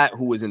were at,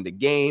 who was in the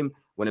game.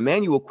 When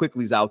Emmanuel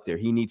Quickly's out there,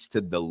 he needs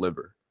to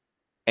deliver.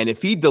 And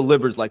if he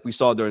delivers like we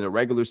saw during the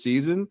regular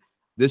season,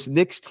 this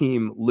Knicks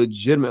team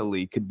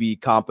legitimately could be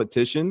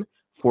competition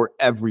for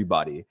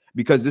everybody,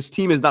 because this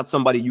team is not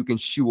somebody you can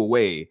shoo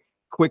away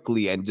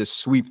quickly and just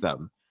sweep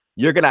them.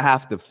 You're going to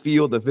have to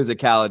feel the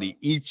physicality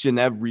each and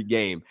every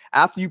game.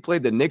 After you play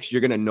the Knicks,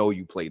 you're going to know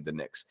you played the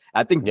Knicks.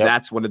 I think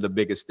that's one of the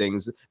biggest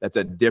things that's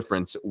a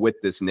difference with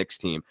this Knicks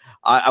team.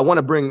 I want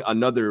to bring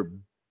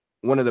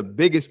one of the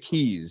biggest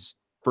keys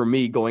for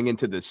me going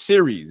into the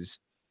series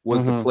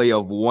was the play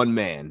of one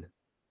man.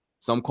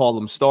 Some call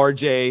him Star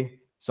J.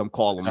 Some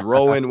call him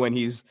Rowan when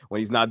he's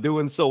not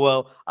doing so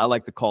well. I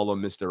like to call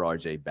him Mr.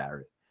 RJ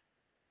Barrett.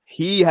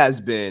 He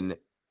has been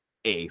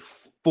a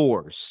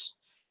force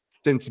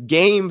since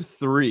game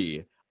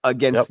 3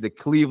 against the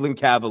Cleveland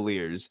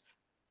Cavaliers.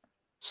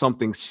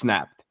 Something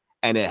snapped,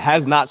 and it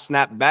has not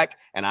snapped back,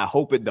 and I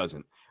hope it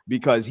doesn't,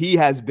 because he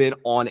has been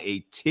on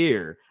a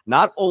tear,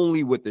 not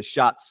only with the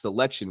shot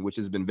selection, which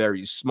has been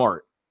very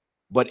smart,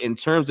 but in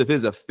terms of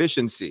his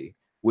efficiency,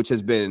 which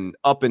has been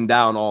up and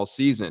down all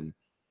season.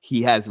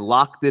 He has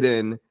locked it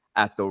in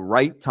at the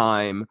right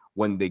time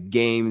when the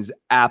games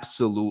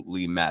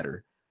absolutely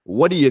matter.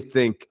 What do you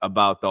think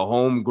about the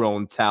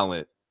homegrown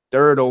talent,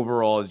 3rd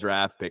overall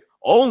draft pick,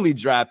 only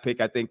draft pick,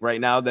 I think, right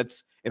now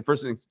that's in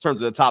terms of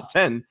the top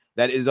 10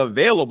 that is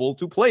available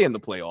to play in the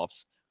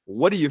playoffs?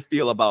 What do you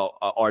feel about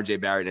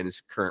RJ Barrett and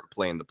his current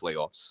play in the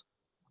playoffs?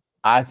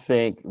 I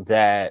think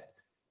that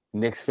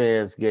Knicks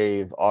fans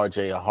gave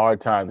RJ a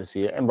hard time this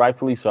year, and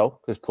rightfully so.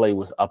 His play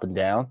was up and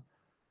down.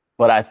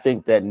 But I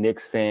think that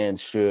Knicks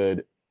fans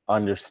should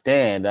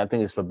understand, I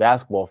think it's for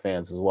basketball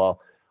fans as well,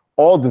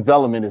 all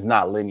development is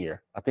not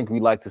linear. I think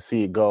we like to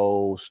see it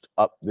go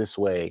up this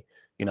way.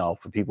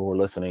 For people who are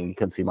listening, you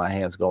couldn't see my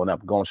hands going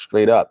up, going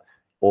straight up.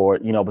 Or,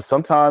 but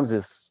sometimes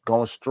it's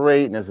going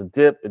straight and there's a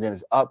dip and then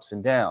there's ups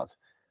and downs.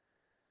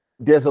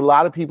 There's a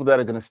lot of people that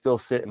are going to still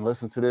sit and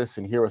listen to this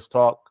and hear us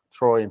talk,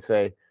 Troy, and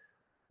say,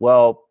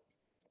 well,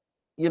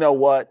 you know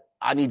what?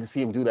 I need to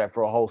see him do that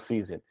for a whole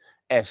season.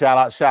 And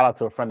shout out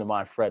to a friend of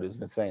mine, Fred, who's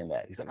been saying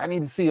that. He's like, I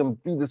need to see him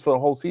do this for the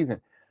whole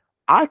season.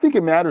 I think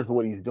it matters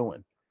what he's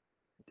doing.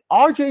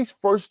 RJ's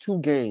first 2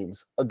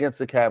 games against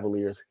the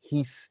Cavaliers,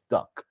 he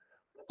stunk.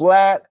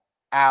 Flat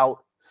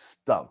out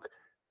stunk.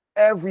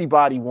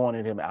 Everybody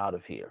wanted him out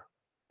of here.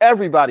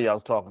 Everybody I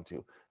was talking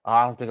to.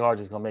 I don't think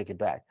RJ's going to make it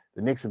back.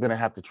 The Knicks are going to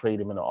have to trade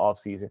him in the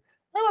offseason.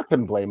 And I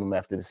couldn't blame him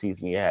after the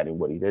season he had and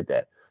what he did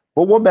that.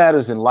 But what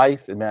matters in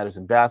life, it matters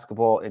in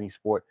basketball, any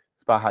sport,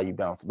 it's about how you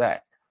bounce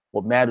back.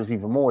 What matters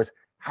even more is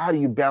how do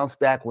you bounce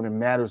back when it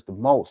matters the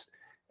most?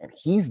 And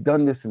he's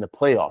done this in the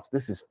playoffs.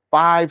 This is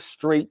 5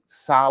 straight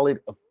solid,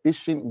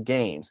 efficient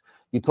games.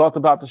 You talked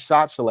about the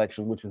shot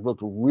selection, which has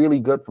looked really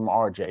good from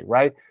RJ,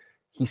 right?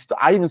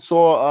 I even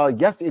saw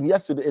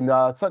yesterday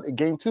in Sunday,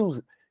 game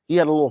 2, he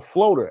had a little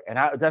floater, and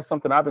that's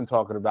something I've been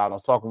talking about. I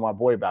was talking to my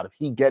boy about. If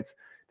he gets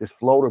this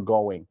floater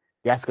going,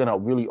 that's going to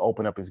really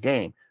open up his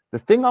game. The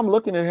thing I'm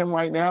looking at him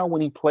right now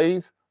when he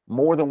plays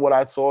more than what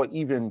I saw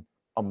even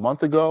a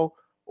month ago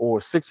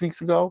or 6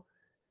 weeks ago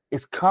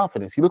is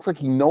confidence. He looks like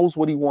he knows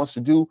what he wants to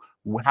do,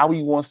 how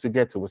he wants to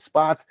get to his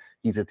spots.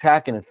 He's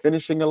attacking and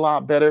finishing a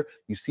lot better.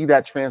 You see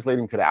that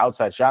translating to the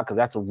outside shot, because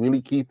that's a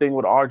really key thing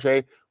with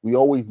RJ. We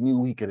always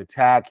knew he could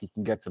attack. He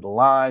can get to the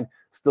line.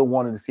 Still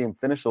wanted to see him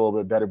finish a little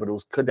bit better, but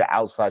could the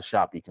outside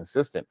shot be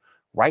consistent?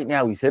 Right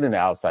now, he's hitting the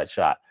outside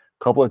shot.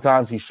 A couple of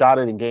times he shot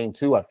it in game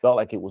 2. I felt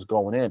like it was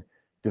going in.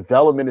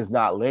 Development is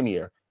not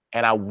linear.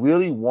 And I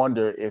really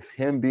wonder if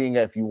him being,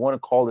 if you want to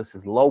call this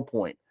his low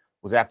point,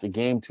 was after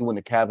game 2 in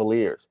the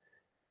Cavaliers.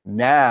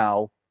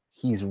 Now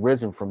he's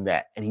risen from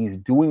that and he's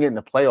doing it in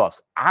the playoffs.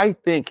 I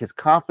think his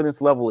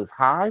confidence level is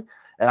high.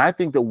 And I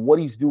think that what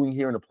he's doing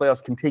here in the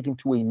playoffs can take him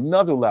to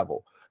another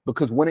level,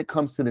 because when it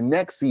comes to the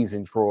next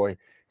season, Troy,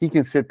 he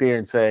can sit there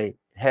and say,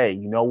 hey,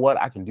 you know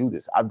what? I can do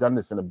this. I've done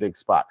this in a big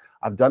spot.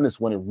 I've done this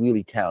when it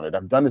really counted.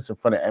 I've done this in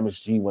front of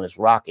MSG when it's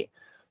rocking.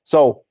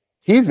 So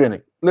he's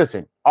been,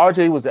 listen,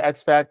 RJ was the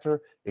X factor.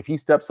 If he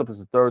steps up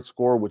as a third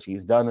scorer, which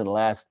he's done in the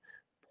last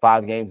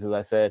 5 games, as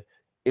I said,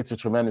 it's a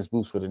tremendous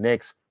boost for the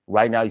Knicks.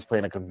 Right now, he's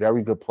playing like a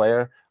very good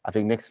player. I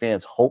think Knicks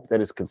fans hope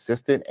that it's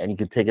consistent and he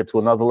can take it to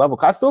another level.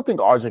 I still think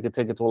RJ could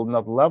take it to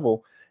another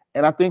level.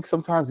 And I think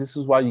sometimes this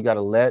is why you got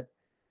to let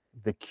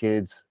the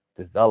kids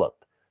develop.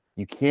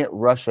 You can't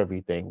rush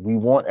everything. We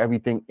want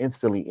everything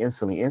instantly.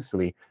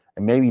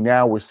 And maybe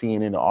now we're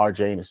seeing in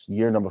RJ in his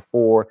year number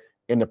 4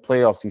 in the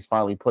playoffs, he's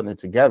finally putting it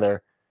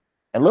together.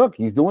 And look,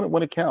 he's doing it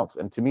when it counts.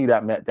 And to me,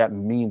 that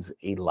means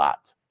a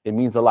lot. It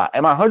means a lot.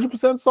 Am I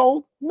 100%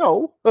 sold?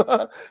 No.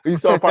 He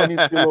still probably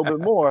needs to be a little bit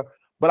more.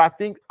 But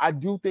I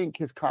do think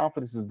his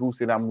confidence is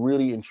boosted. I'm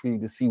really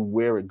intrigued to see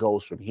where it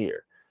goes from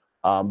here.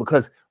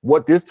 Because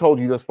what this told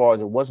you thus far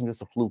is it wasn't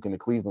just a fluke in the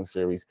Cleveland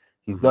series.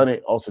 He's done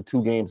it also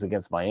 2 games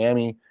against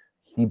Miami.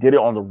 He did it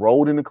on the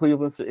road in the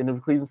Cleveland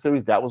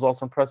series. That was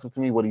also impressive to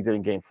me, what he did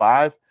in game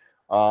 5.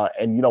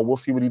 And, we'll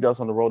see what he does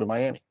on the road in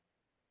Miami.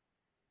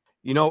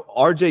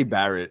 RJ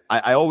Barrett,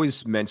 I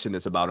always mention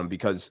this about him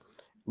because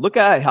look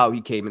at how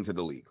he came into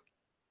the league.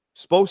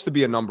 Supposed to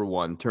be a number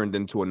 1, turned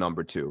into a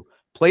number 2.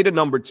 Played a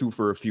number 2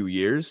 for a few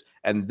years,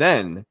 and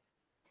then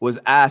was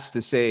asked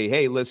to say,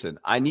 hey, listen,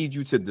 I need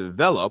you to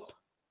develop,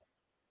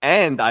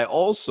 and I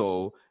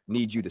also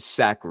need you to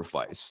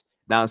sacrifice.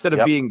 Now, instead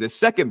of being the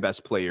second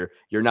best player,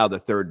 you're now the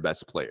third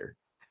best player.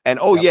 And,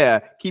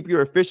 keep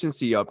your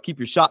efficiency up, keep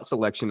your shot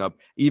selection up,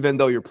 even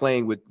though you're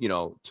playing with,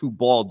 2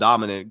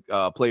 ball-dominant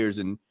players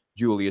in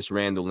Julius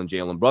Randle and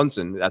Jalen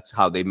Brunson. That's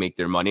how they make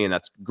their money, and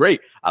that's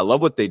great. I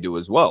love what they do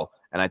as well.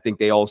 And I think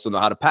they also know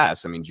how to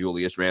pass. I mean,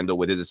 Julius Randle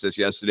with his assist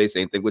yesterday,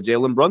 same thing with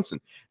Jalen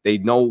Brunson. They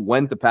know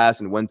when to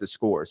pass and when to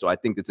score. So I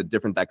think it's a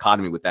different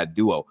dichotomy with that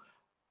duo.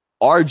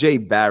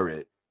 RJ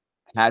Barrett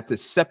had to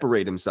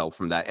separate himself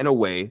from that in a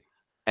way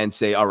and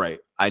say, all right,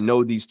 I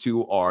know these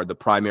 2 are the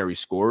primary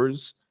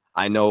scorers.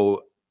 I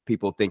know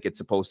people think it's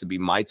supposed to be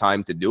my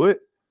time to do it,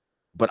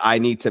 but I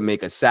need to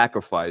make a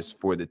sacrifice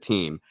for the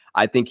team.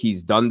 I think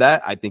he's done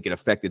that. I think it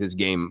affected his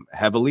game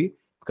heavily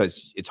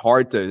because it's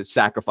hard to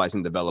sacrifice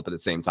and develop at the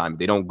same time.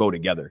 They don't go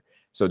together.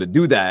 So to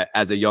do that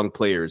as a young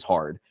player is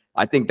hard.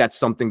 I think that's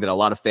something that a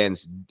lot of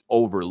fans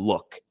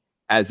overlook,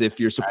 as if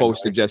you're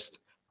supposed to just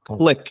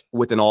click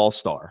with an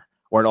all-star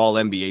or an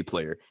all-NBA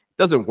player. It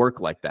doesn't work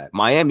like that.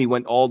 Miami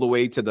went all the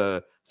way to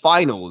the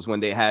finals when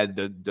they had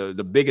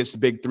the biggest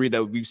big 3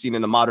 that we've seen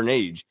in the modern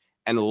age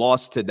and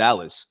lost to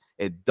Dallas.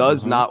 It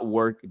does not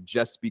work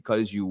just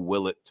because you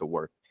will it to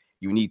work.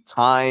 You need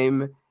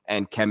time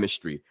and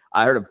chemistry.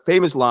 I heard a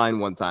famous line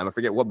one time. I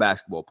forget what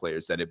basketball player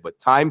said it, but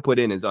time put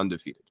in is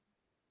undefeated.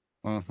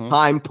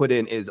 Time put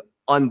in is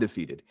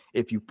undefeated.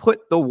 If you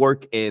put the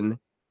work in,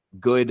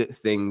 good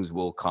things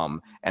will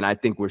come. And I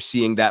think we're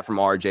seeing that from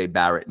RJ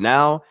Barrett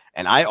now.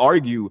 And I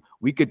argue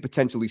we could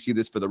potentially see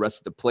this for the rest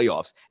of the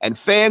playoffs. And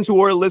fans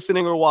who are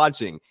listening or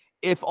watching,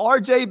 if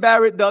RJ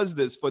Barrett does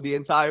this for the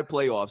entire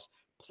playoffs,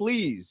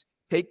 please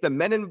take the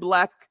Men in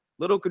Black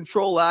little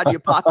controller out of your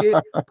pocket,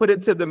 put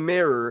it to the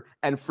mirror,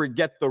 and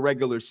forget the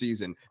regular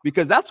season.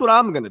 Because that's what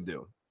I'm going to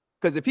do.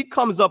 Because if he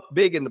comes up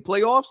big in the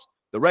playoffs,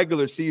 the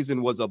regular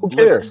season was a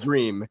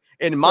dream.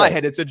 In my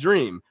head, it's a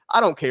dream.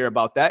 I don't care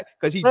about that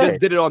because he just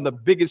did it on the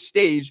biggest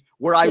stage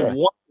where I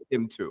wanted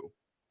him to.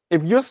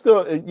 If you're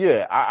still,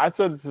 I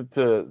said this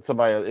to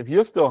somebody else. If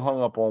you're still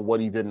hung up on what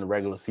he did in the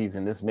regular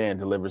season, this man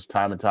delivers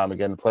time and time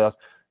again in the playoffs.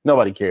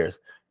 Nobody cares.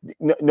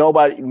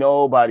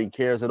 Nobody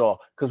cares at all.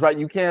 Because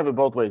you can't have it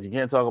both ways. You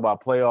can't talk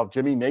about playoff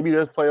Jimmy. Maybe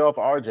there's playoff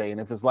RJ, and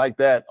if it's like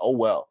that, oh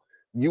well.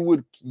 You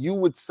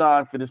would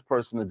sign for this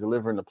person to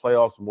deliver in the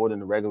playoffs more than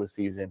the regular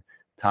season,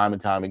 time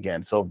and time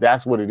again. So if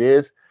that's what it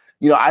is,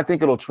 I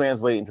think it'll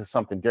translate into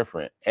something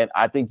different. And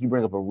I think you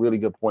bring up a really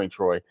good point,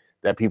 Troy,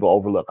 that people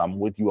overlook. I'm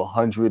with you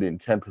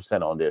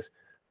 110% on this.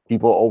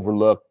 People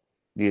overlook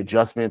the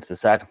adjustments, the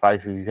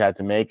sacrifices he's had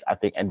to make. I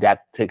think, and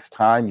that takes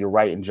time. You're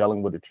right in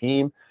gelling with the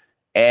team.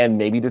 And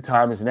maybe the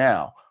time is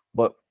now.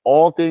 But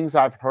all things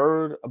I've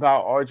heard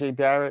about RJ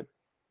Barrett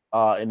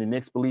and the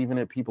Knicks believe in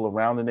it, people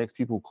around the Knicks,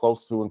 people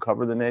close to and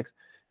cover the Knicks,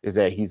 is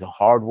that he's a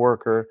hard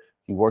worker.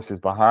 He works his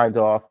behind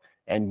off.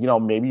 And,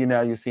 maybe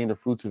now you're seeing the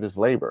fruits of his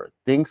labor.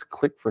 Things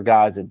click for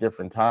guys at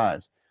different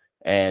times.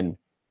 And,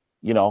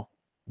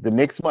 the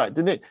Knicks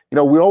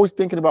we're always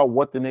thinking about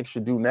what the Knicks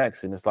should do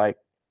next. And it's like,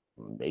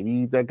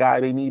 maybe the guy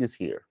they need is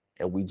here.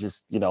 And we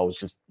just, it's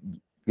just, you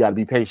got to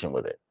be patient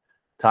with it.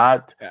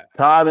 Time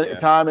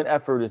and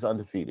effort is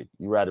undefeated.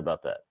 You're right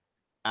about that.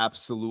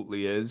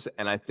 Absolutely is.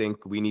 And I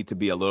think we need to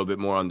be a little bit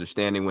more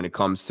understanding when it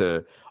comes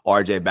to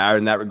RJ Barrett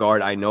in that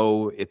regard. I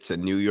know it's a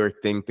New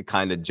York thing to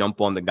kind of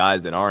jump on the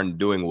guys that aren't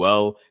doing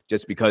well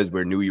just because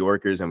we're New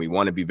Yorkers and we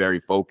want to be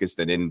very focused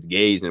and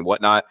engaged and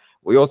whatnot.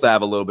 We also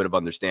have a little bit of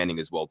understanding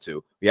as well,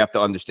 too. We have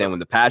to understand when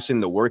the passion,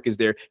 the work is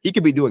there. He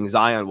could be doing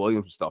Zion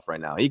Williams stuff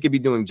right now. He could be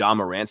doing Ja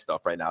Morant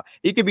stuff right now.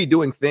 He could be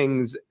doing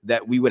things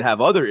that we would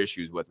have other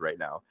issues with right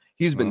now.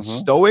 He's been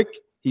stoic.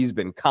 He's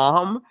been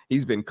calm.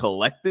 He's been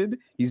collected.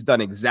 He's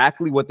done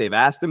exactly what they've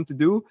asked him to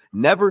do,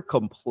 never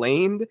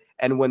complained.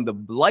 And when the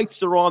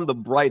lights are on the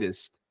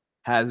brightest,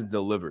 has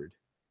delivered.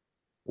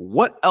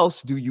 What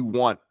else do you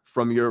want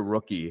from your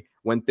rookie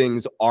when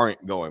things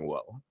aren't going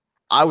well?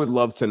 I would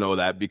love to know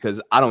that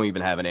because I don't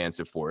even have an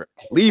answer for it.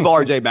 Leave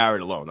RJ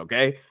Barrett alone,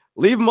 okay?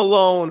 Leave him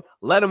alone.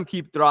 Let him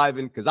keep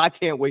thriving because I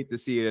can't wait to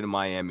see it in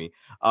Miami.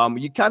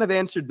 You kind of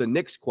answered the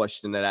Knicks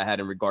question that I had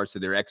in regards to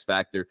their X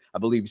factor. I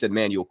believe you said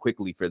Manuel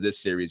quickly for this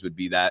series would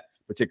be that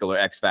particular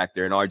X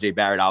factor. And RJ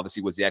Barrett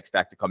obviously was the X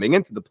factor coming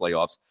into the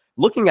playoffs.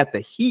 Looking at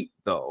the Heat,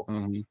 though,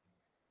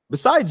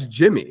 besides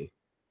Jimmy,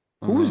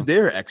 who's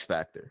their X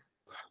factor?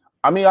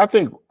 I mean, I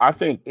think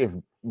if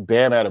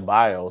Bam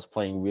Adebayo is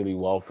playing really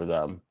well for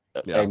them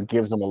and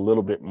gives them a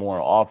little bit more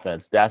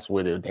offense, that's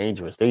where they're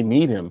dangerous. They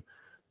need him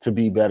to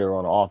be better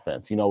on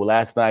offense. You know,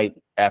 last night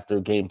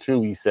after game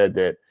 2, he said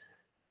that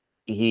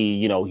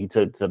he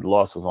said the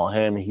loss was on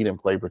him. He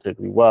didn't play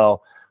particularly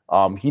well.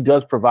 He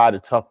does provide a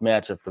tough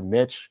matchup for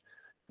Mitch.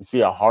 You see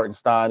how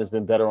Hartenstein has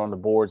been better on the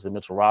boards than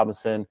Mitchell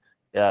Robinson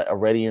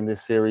already in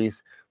this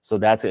series. So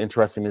that's an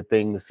interesting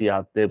thing to see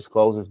how Thibs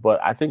closes.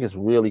 But I think it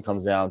really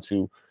comes down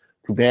to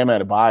Bam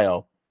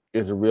Adebayo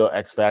is a real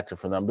X factor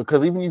for them.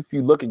 Because even if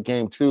you look at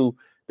game 2,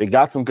 they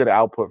got some good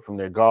output from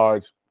their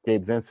guards,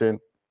 Gabe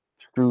Vincent,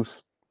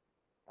 Strus,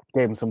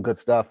 gave him some good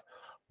stuff,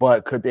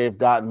 but could they have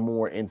gotten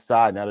more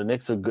inside? Now the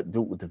Knicks are good,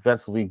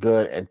 defensively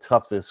good and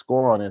tough to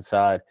score on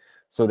inside,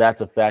 so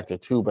that's a factor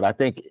too. But I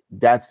think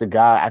that's the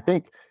guy. I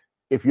think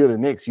if you're the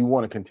Knicks, you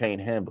want to contain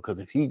him because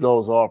if he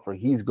goes off or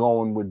he's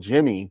going with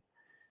Jimmy,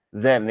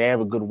 then they have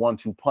a good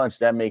 1-2 punch.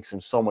 That makes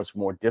him so much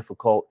more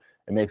difficult.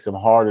 It makes him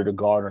harder to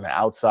guard on the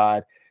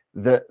outside.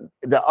 The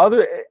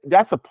other,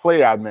 that's a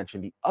player I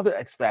mentioned. The other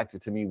X factor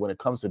to me when it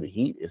comes to the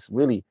Heat is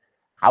really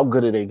how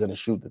good are they going to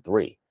shoot the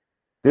three?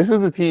 This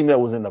is a team that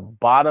was in the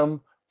bottom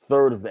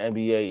third of the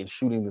NBA in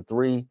shooting the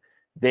three.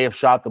 They have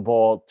shot the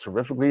ball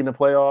terrifically in the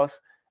playoffs.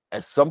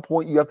 At some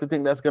point, you have to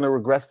think that's going to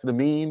regress to the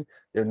mean.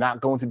 They're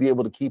not going to be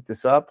able to keep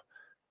this up.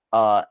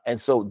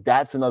 And so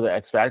that's another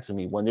X factor to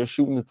me. When they're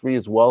shooting the three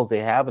as well as they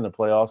have in the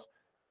playoffs,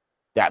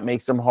 that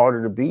makes them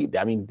harder to beat.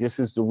 I mean, this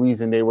is the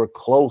reason they were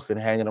close and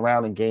hanging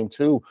around in game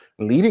 2,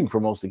 leading for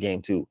most of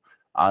game 2,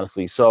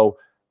 honestly. So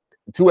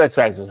 2 X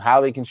factors,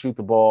 how they can shoot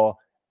the ball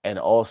and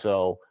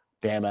also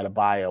Bam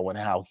Adebayo and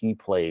how he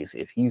plays.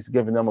 If he's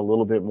giving them a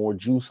little bit more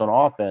juice on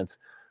offense,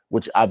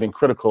 which I've been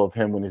critical of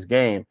him in his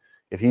game,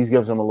 if he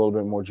gives them a little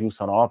bit more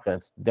juice on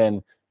offense,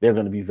 then they're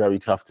going to be very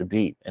tough to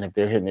beat. And if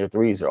they're hitting their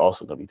threes, they're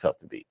also going to be tough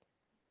to beat.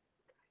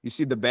 You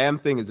see, the Bam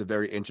thing is a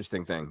very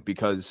interesting thing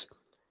because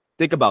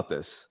think about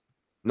this.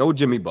 No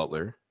Jimmy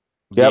Butler,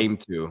 game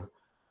 2.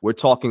 We're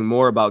talking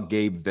more about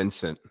Gabe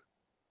Vincent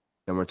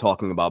than we're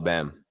talking about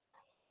Bam.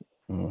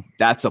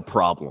 That's a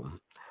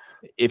problem.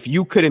 If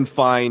you couldn't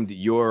find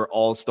your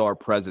all-star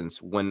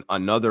presence when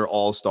another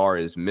all-star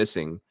is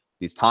missing,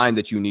 the time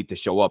that you need to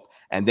show up,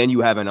 and then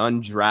you have an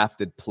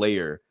undrafted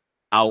player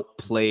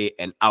outplay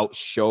and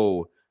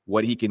outshow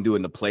what he can do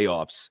in the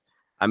playoffs.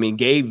 I mean,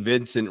 Gabe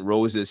Vincent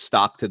rose his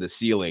stock to the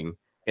ceiling,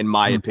 in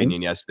my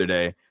opinion,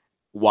 yesterday,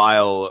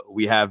 while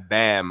we have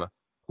Bam,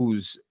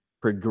 who's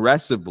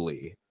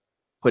progressively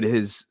put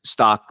his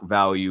stock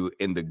value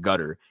in the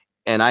gutter.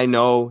 And I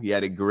know he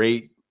had a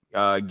great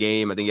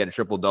game. I think he had a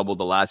triple-double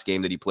the last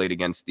game that he played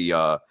against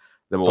the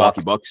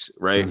Milwaukee Bucks,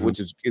 right? Which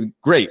is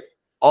great.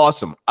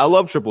 Awesome. I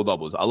love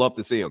triple-doubles. I love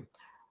to see them.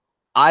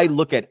 I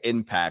look at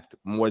impact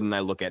more than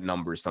I look at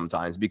numbers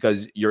sometimes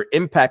because your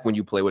impact when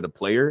you play with a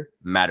player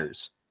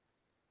matters.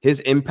 His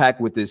impact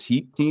with this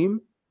Heat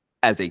team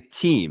as a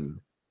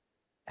team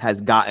has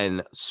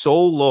gotten so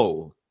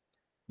low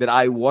that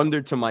I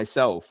wonder to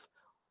myself,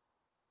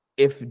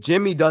 if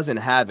Jimmy doesn't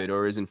have it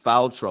or is in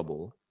foul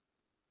trouble,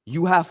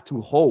 you have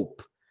to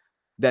hope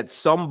that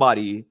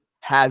somebody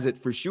has it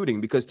for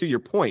shooting because to your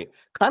point,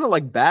 kind of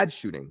like bad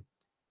shooting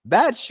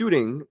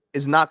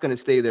is not going to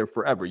stay there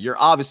forever. You're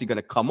obviously going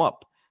to come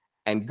up,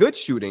 and good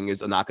shooting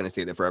is not going to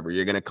stay there forever.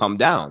 You're going to come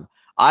down.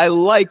 I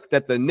like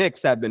that the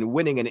Knicks have been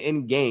winning and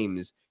in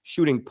games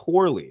shooting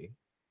poorly,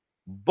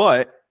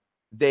 but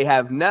they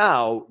have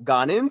now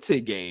gone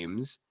into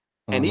games,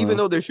 and even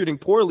though they're shooting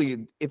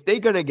poorly, if they're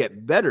going to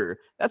get better,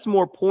 that's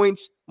more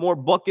points, more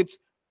buckets,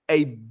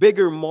 a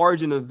bigger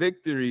margin of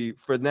victory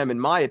for them, in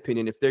my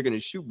opinion, if they're going to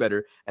shoot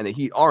better and the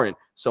Heat aren't.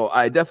 So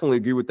I definitely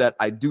agree with that.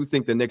 I do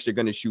think the Knicks are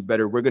going to shoot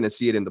better. We're going to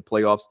see it in the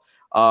playoffs.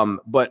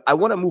 But I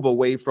want to move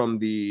away from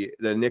the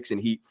Knicks and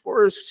Heat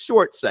for a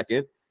short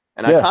second.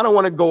 And I kind of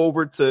want to go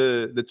over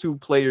to the 2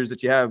 players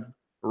that you have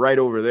right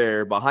over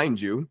there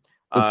behind you.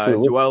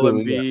 Joel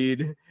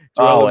Embiid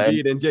Joel and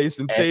Embiid and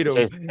Jason Tatum.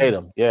 Jason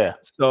Tatum, yeah.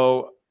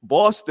 So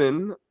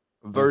Boston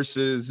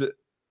versus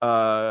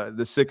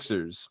the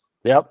Sixers.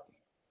 Yep.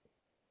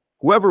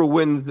 Whoever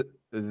wins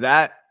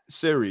that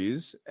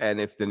series, and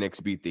if the Knicks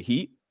beat the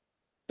Heat,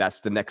 that's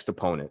the next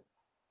opponent.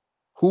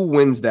 Who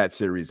wins that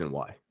series and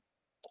why?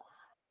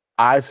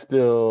 I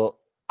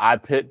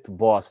picked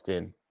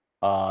Boston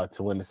to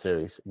win the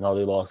series. They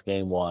lost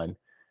game one.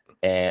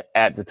 And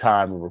at the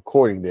time of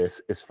recording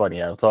this, it's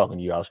funny. I'm talking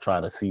to you. I was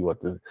trying to see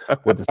what the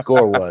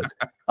score was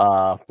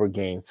for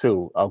game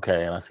two.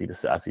 Okay, and I see the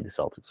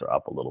Celtics are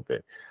up a little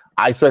bit.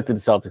 I expected the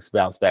Celtics to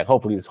bounce back.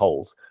 Hopefully, this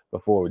holds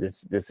before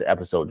this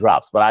episode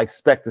drops. But I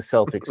expect the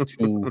Celtics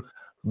to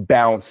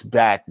bounce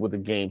back with a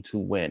game two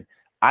win.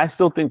 I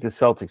still think the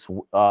Celtics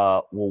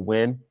will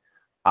win.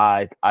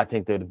 I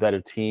think they're the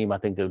better team. I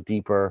think they're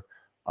deeper.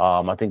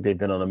 I think they've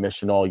been on a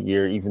mission all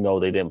year, even though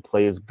they didn't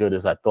play as good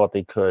as I thought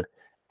they could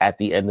at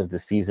the end of the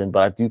season.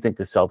 But I do think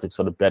the Celtics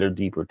are the better,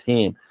 deeper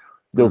team.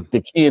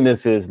 The key in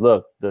this is,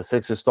 look, the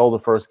Sixers stole the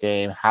first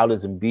game. How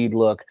does Embiid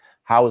look?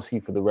 How is he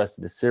for the rest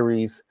of the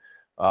series?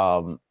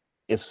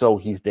 If so,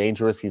 he's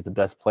dangerous. He's the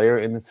best player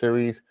in the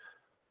series.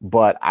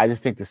 But I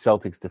just think the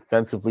Celtics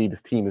defensively,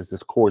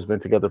 this core has been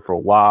together for a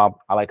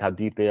while. I like how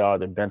deep they are.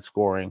 They're bench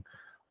scoring.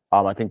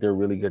 I think they're a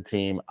really good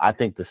team. I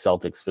think the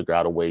Celtics figure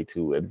out a way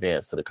to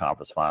advance to the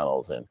conference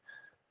finals and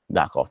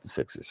knock off the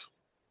Sixers.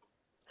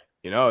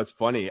 It's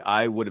funny.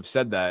 I would have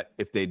said that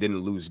if they didn't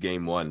lose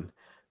game one.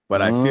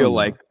 But I feel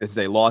like as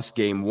they lost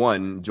game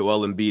one,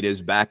 Joel Embiid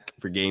is back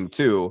for game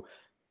two.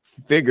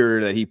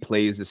 Figure that he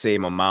plays the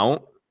same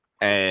amount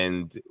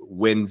and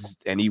wins,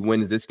 and he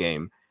wins this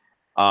game.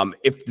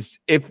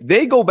 If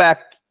they go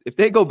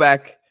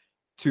back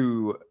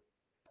to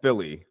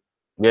Philly,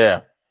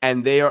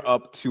 and they are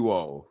up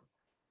 2-0,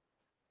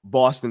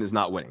 Boston is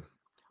not winning.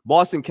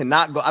 Boston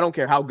cannot go. I don't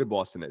care how good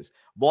Boston is.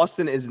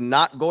 Boston is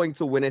not going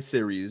to win a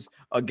series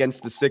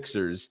against the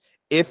Sixers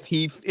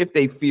if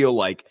they feel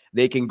like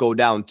they can go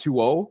down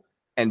 2-0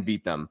 and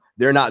beat them.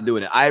 They're not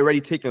doing it. I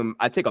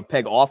take a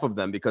peg off of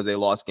them because they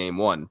lost game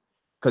one,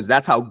 because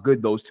that's how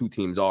good those two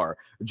teams are.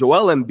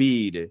 Joel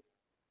Embiid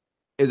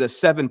is a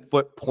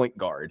 7-foot point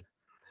guard.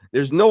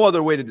 There's no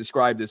other way to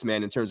describe this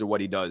man in terms of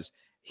what he does.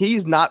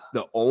 He's not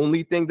the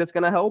only thing that's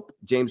going to help.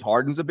 James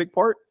Harden's a big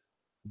part.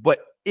 But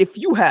if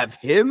you have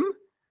him,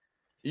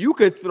 you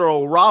could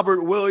throw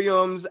Robert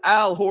Williams,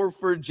 Al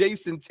Horford,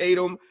 Jason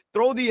Tatum,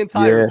 throw the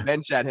entire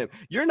bench at him.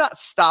 You're not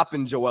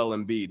stopping Joel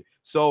Embiid.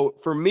 So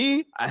for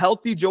me, a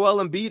healthy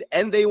Joel Embiid,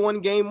 and they won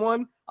game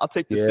one, I'll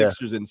take the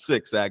Sixers in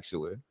 6,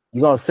 actually.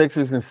 You going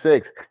Sixers in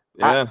 6.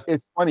 Yeah.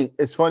 It's funny.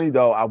 It's funny,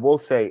 though. I will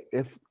say,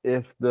 if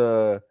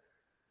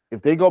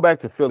they go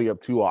back to Philly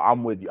up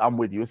 2-0, I'm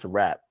with you. It's a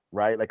wrap,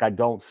 right? Like, I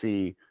don't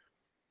see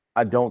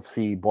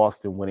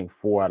Boston winning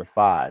 4 out of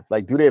 5.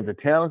 Like, do they have the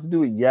talent to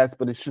do it? Yes,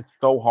 but it's just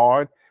so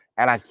hard.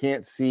 And I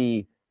can't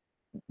see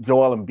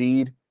Joel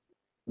Embiid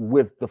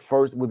with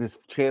his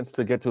chance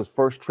to get to his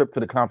first trip to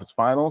the conference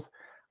finals.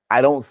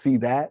 I don't see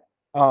that.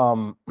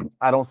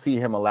 I don't see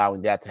him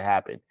allowing that to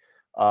happen.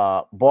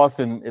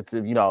 Boston,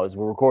 as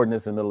we're recording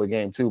this in the middle of the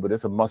game too, but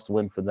it's a must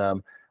win for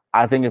them.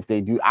 I think if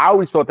they do, I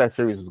always thought that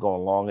series was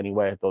going long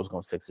anyway. I thought it was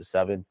going 6 or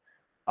 7.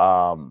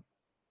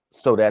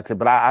 So that's it.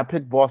 But I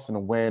picked Boston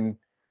to win.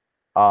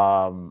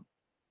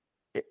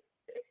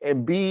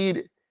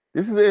 Embiid,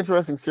 this is an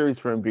interesting series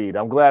for Embiid.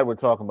 I'm glad we're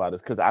talking about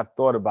this because I've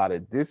thought about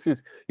it. This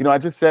is, I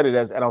just said it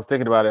and I was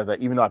thinking about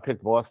it even though I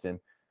picked Boston,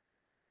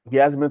 he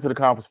hasn't been to the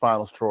conference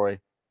finals, Troy.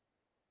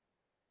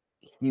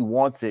 He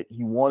wants it.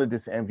 He wanted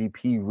this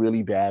MVP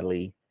really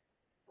badly.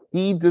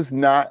 He does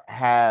not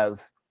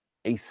have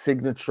a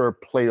signature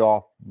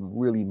playoff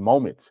really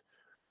moment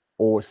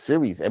or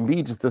series.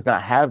 Embiid just does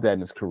not have that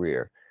in his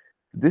career.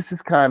 This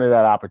is kind of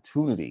that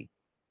opportunity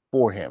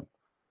for him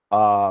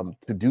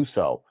to do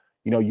so.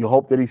 You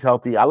hope that he's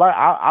healthy. I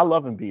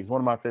love Embiid. He's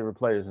one of my favorite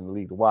players in the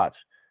league to watch.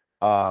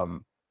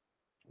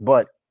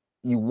 But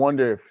you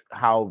wonder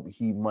how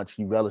much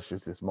he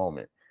relishes this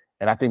moment.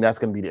 And I think that's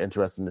going to be the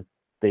interesting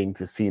thing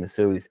to see in the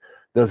series.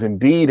 Does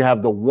Embiid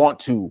have the want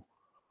to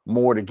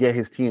more to get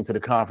his team to the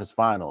conference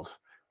finals?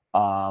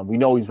 We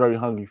know he's very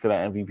hungry for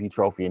that MVP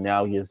trophy, and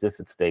now he has this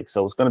at stake.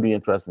 So it's going to be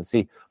interesting to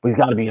see. But he's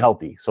got to be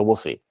healthy. So we'll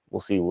see.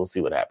 We'll see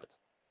what happens.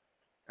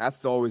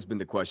 That's always been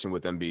the question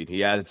with Embiid.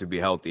 He has to be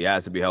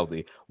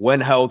healthy.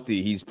 When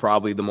healthy, he's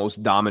probably the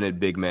most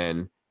dominant big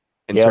man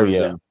in terms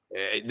of.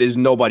 There's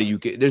nobody who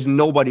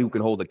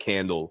can hold a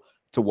candle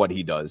to what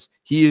he does.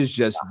 He is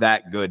just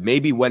that good.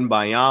 Maybe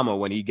Wembanyama,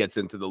 when he gets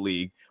into the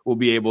league, will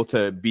be able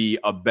to be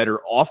a better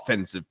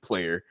offensive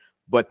player.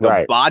 But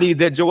the body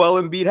that Joel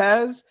Embiid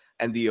has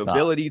and the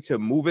ability to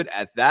move it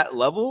at that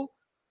level,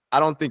 I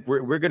don't think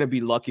we're going to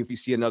be lucky if we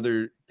see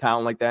another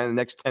talent like that in the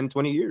next 10,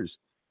 20 years.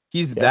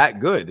 He's that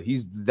good.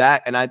 He's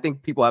that, and I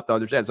think people have to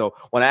understand. So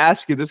when I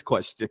ask you this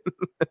question,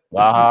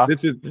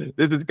 this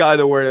is kind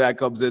of where that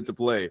comes into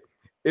play.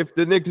 If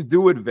the Knicks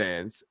do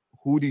advance,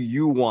 who do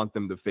you want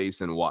them to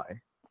face and why?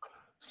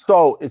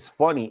 So it's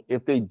funny.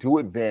 If they do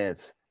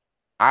advance,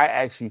 I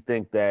actually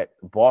think that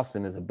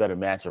Boston is a better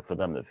matchup for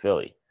them than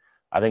Philly.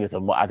 I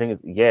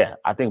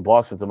think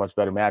Boston's a much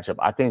better matchup.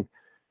 I think,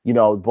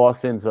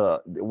 Boston's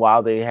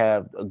while they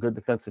have a good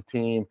defensive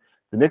team,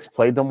 the Knicks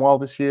played them well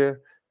this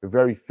year. They're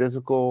very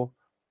physical.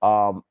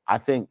 I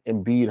think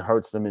Embiid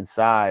hurts them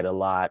inside a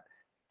lot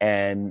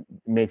and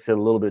makes it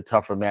a little bit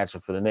tougher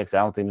matchup for the Knicks. I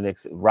don't think the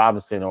Knicks,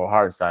 Robinson or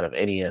Hartenstein, have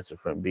any answer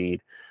for Embiid.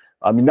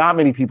 I mean, not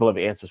many people have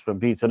answers for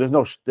Embiid, so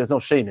there's no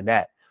shame in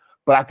that.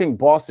 But I think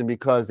Boston,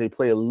 because they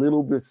play a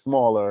little bit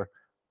smaller,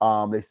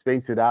 they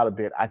space it out a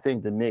bit. I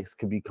think the Knicks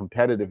could be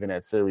competitive in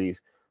that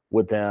series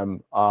with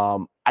them. I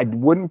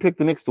wouldn't pick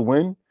the Knicks to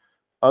win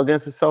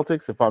against the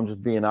Celtics, if I'm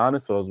just being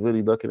honest. So I was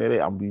really looking at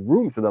it. I'd be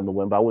rooting for them to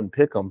win, but I wouldn't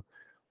pick them.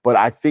 But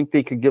I think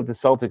they could give the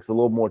Celtics a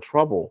little more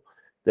trouble.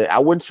 I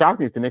wouldn't shock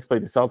me if the Knicks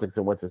played the Celtics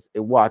and went to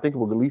I think it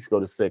would at least go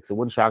to 6. It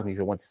wouldn't shock me if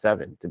it went to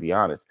 7, to be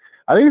honest.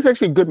 I think it's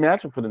actually a good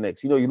matchup for the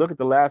Knicks. You look at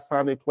the last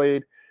time they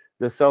played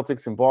the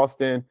Celtics in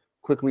Boston,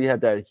 quickly had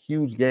that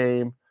huge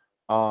game.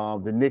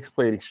 The Knicks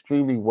played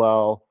extremely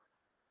well.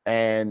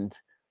 And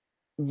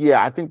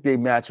yeah, I think they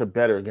match up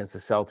better against the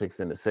Celtics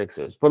than the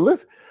Sixers. But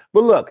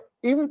look,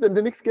 even if the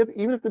Knicks get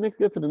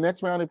to the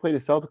next round, they play the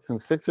Celtics and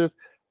the Sixers,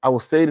 I will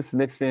say this to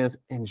Knicks fans: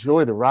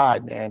 enjoy the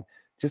ride, man.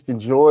 Just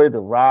enjoy the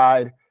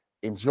ride.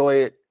 Enjoy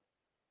it.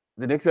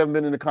 The Knicks haven't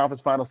been in the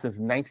conference finals since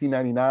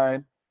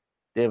 1999.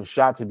 They have a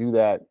shot to do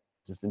that.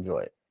 Just enjoy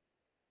it.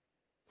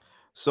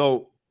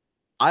 So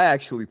I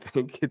actually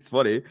think it's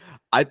funny.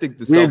 I think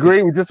the Celtics, we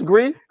agree. We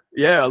disagree.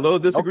 Yeah, a little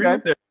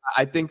disagreement Okay. there.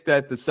 I think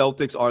that the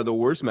Celtics are the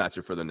worst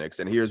matchup for the Knicks,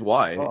 and here's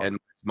why. And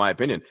it's my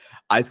opinion.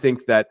 I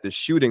think that the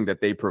shooting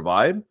that they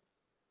provide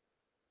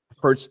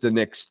hurts the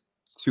Knicks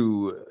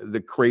to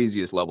the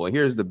craziest level. And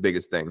here's the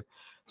biggest thing.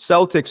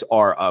 Celtics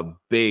are a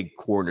big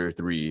corner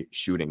 3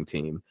 shooting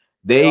team.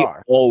 They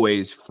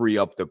always free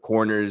up the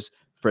corners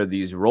for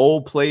these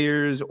role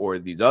players or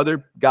these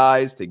other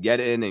guys to get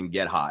in and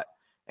get hot.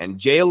 And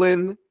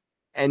Jalen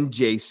and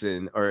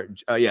Jason,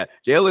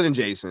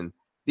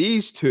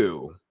 these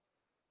two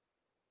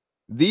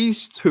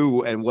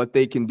and what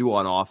they can do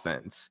on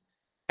offense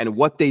and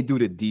what they do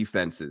to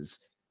defenses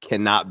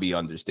cannot be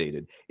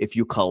understated. If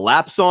you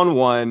collapse on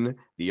one,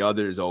 the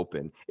other is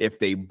open. If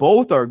they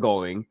both are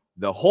going,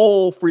 the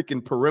whole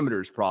freaking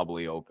perimeter is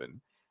probably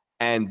open.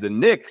 And the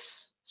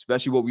Knicks,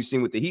 especially what we've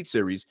seen with the Heat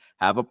series,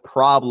 have a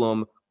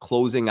problem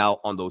closing out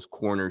on those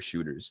corner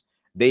shooters.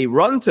 They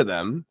run to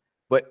them,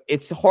 but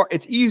it's hard.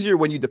 It's easier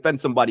when you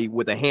defend somebody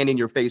with a hand in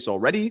your face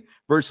already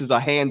versus a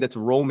hand that's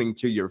roaming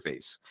to your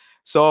face.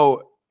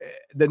 So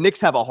the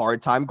Knicks have a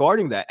hard time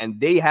guarding that, and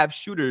they have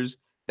shooters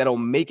that'll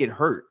make it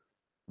hurt,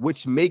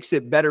 which makes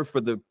it better for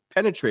the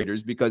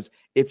penetrators, because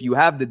if you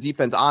have the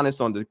defense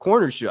honest on the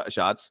corner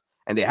shots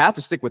and they have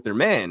to stick with their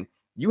man,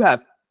 you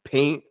have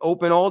paint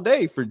open all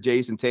day for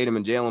Jason Tatum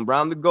and Jaylen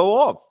Brown to go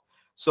off.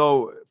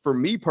 So for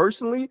me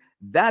personally,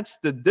 that's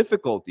the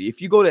difficulty.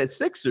 If you go to that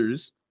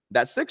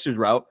Sixers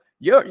route,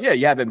 you have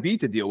Embiid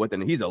to deal with,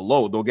 and he's a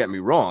load, don't get me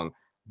wrong.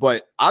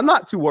 But I'm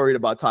not too worried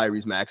about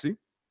Tyrese Maxey.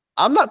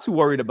 I'm not too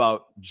worried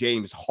about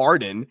James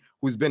Harden,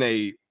 who's been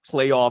a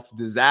playoff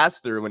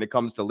disaster when it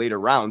comes to later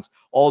rounds.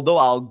 Although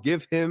I'll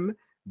give him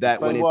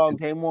that when it's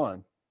game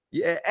 1.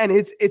 Yeah, and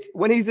it's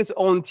when he's his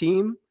own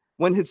team.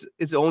 When his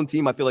own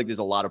team, I feel like there's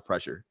a lot of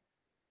pressure.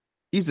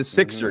 He's a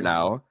Sixer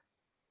now,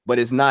 but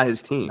it's not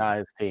his team. Not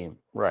his team,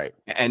 right?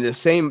 And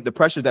the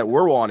pressure that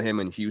we're on him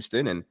in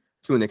Houston and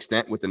to an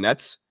extent with the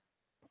Nets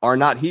are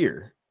not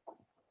here.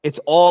 It's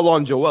all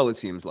on Joel, it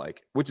seems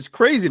like, which is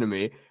crazy to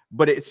me.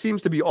 But it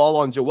seems to be all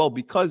on Joel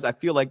because I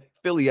feel like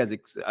Philly has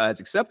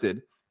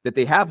accepted that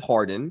they have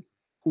Harden,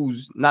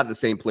 who's not the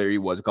same player he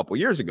was a couple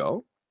years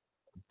ago,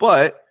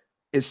 but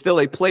is still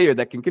a player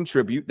that can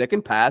contribute, that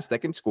can pass, that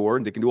can score,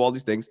 and they can do all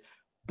these things.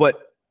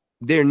 But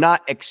they're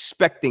not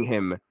expecting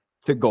him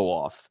to go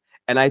off.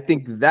 And I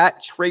think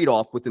that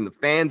trade-off within the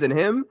fans and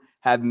him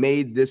have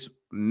made this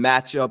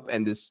matchup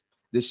and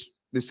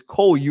this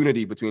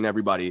co-unity between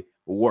everybody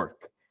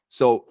work.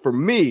 So for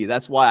me,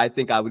 that's why I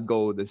think I would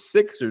go the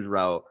Sixers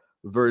route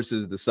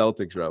versus the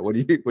Celtics route. What do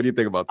you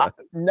think about that?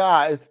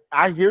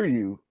 I hear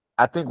you.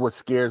 I think what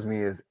scares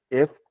me is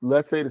if,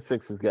 let's say, the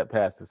Sixers get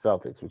past the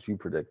Celtics, which you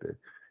predicted,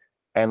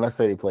 and let's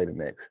say they play the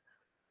Knicks.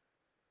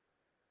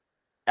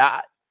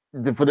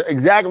 For the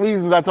exact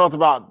reasons I talked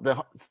about,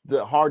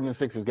 the Harden and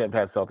Sixers getting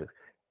past Celtics.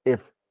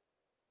 If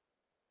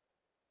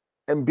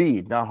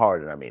Embiid, not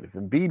Harden, if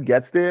Embiid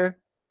gets there,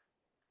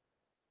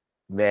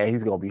 man,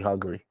 he's gonna be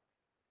hungry.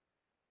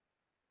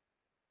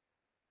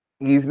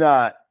 He's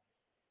not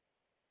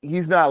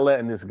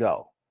letting this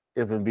go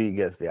if Embiid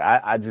gets there.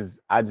 I just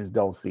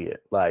don't see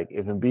it. Like,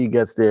 if Embiid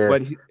gets there,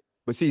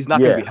 but see, he's not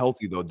going to be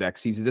healthy though,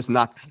 Dex. He's just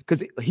not,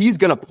 because he's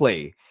going to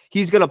play.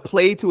 He's going to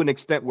play to an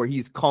extent where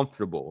he's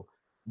comfortable.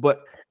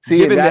 But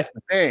see, that's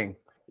the thing.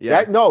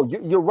 Yeah.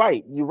 You're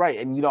right. You're right.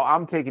 And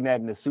I'm taking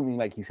that and assuming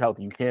like he's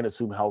healthy. You can't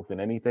assume health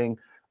in anything.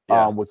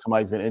 With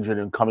somebody's been injured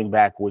and coming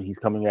back he's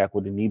coming back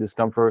with a knee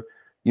discomfort.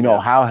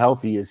 How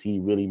healthy is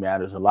he really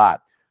matters a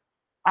lot.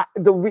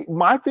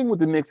 My thing with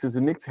the Knicks is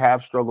the Knicks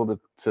have struggled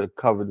to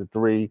cover the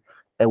 3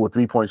 and with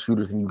 3-point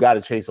shooters, and you got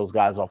to chase those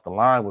guys off the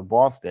line with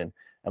Boston.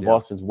 and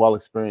Boston's well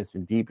experienced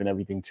and deep and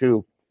everything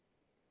too.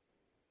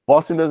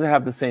 Boston doesn't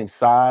have the same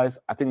size.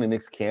 I think the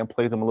Knicks can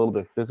play them a little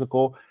bit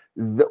physical.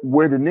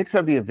 Where the Knicks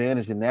have the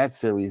advantage in that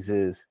series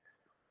is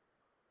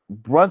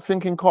Brunson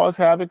can cause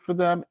havoc for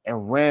them,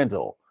 and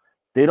Randall.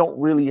 They don't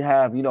really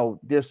have,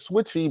 they're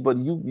switchy, but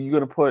you're going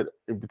to put,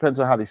 it depends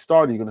on how they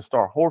start. You're going to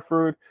start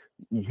Horford,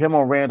 him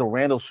on Randall.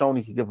 Randall's shown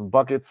he can give him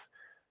buckets.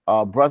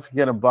 Brunson can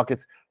get him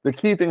buckets. The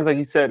key thing is, like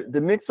you said, the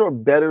Knicks are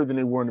better than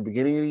they were in the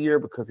beginning of the year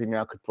because they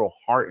now could throw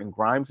Hart and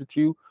Grimes at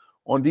you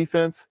on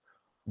defense.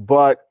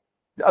 But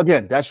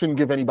again, that shouldn't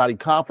give anybody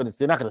confidence.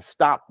 They're not going to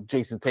stop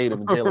Jason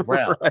Tatum and Jaylen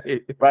Brown.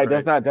 right?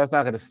 That's not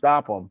going to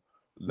stop them.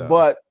 No.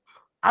 But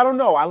I don't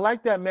know. I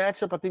like that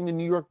matchup. I think the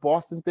New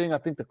York-Boston thing, I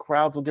think the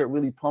crowds will get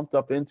really pumped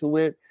up into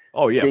it.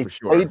 Oh, yeah, for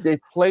sure. They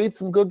played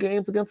some good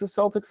games against the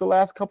Celtics the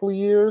last couple of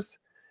years.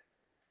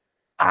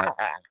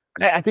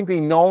 I think they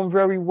know them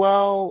very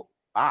well.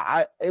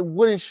 It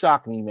wouldn't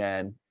shock me,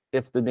 man,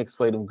 if the Knicks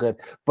played them good.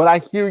 But I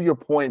hear your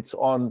points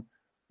on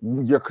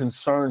your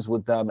concerns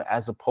with them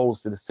as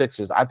opposed to the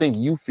Sixers. I think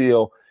you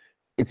feel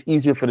it's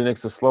easier for the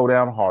Knicks to slow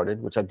down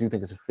Harden, which I do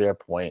think is a fair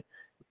point.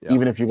 Yeah.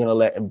 Even if you're going to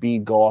let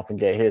Embiid go off and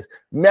get his.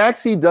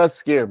 Maxey does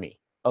scare me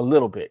a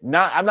little bit.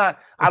 I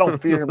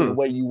don't fear him in the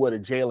way you would a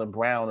Jaylen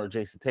Brown or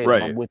Jason Tatum.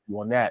 Right. I'm with you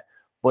on that.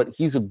 But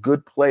he's a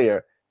good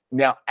player.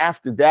 Now,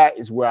 after that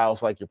is where I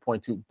was like your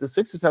point too. The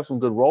Sixers have some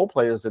good role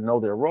players that know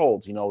their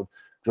roles.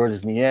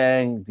 Georges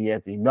Niang,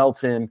 DeAnthony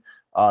Melton,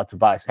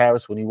 Tobias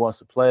Harris when he wants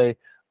to play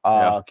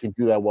can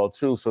do that well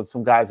too. So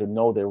some guys that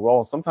know their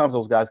role. Sometimes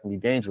those guys can be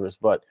dangerous,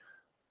 but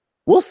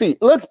we'll see.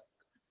 Look,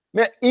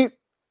 man,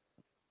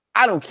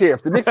 I don't care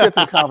if the Knicks get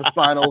to the conference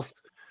finals.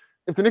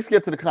 If the Knicks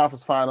get to the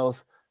conference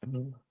finals,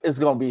 it's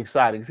going to be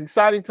exciting. It's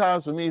exciting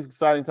times for me. It's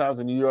exciting times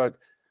in New York.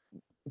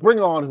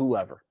 Bring on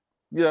whoever.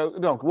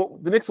 The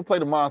Knicks will play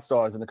the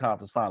Monstars in the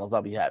conference finals.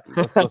 I'll be happy.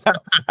 Let's go.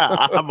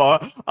 I'm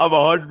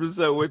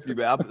 100% with you,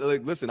 man.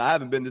 Listen, I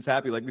haven't been this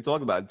happy like we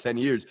talked about in 10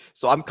 years.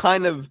 So I'm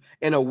kind of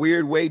in a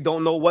weird way,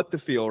 don't know what to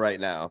feel right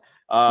now.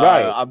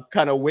 Right. I'm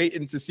kind of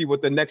waiting to see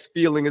what the next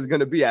feeling is going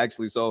to be,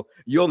 actually. So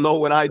you'll know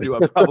when I do.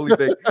 I probably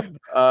think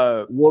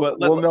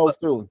we'll know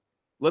soon.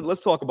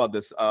 Let's talk about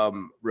this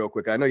real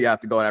quick. I know you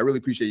have to go, and I really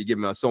appreciate you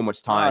giving us so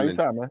much time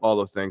and all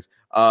those things.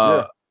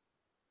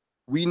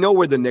 We know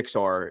where the Knicks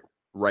are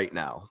right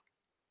now.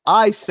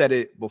 I said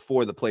it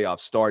before the playoffs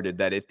started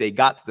that if they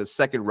got to the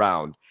second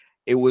round,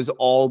 it was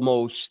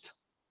almost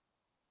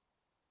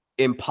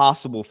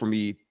impossible for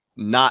me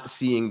not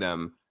seeing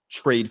them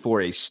trade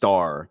for a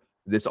star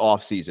this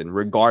offseason,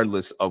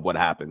 regardless of what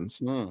happens.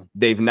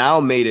 They've now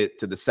made it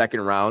to the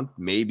second round.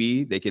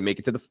 Maybe they can make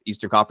it to the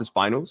Eastern Conference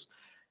Finals.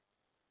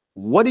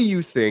 What do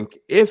you think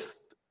if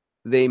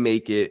they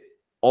make it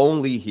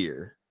only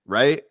here,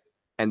 right?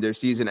 And their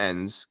season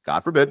ends,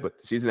 God forbid, but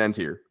the season ends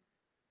here.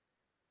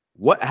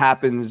 What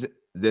happens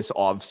this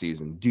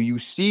offseason? Do you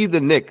see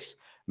the Knicks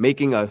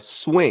making a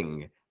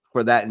swing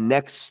for that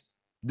next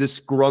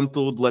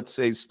disgruntled, let's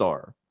say,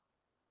 star?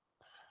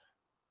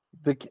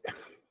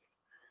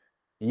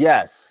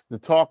 Yes, the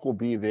talk will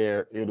be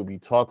there. It'll be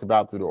talked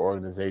about through the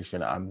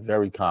organization. I'm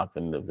very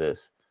confident of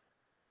this.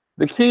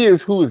 The key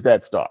is, who is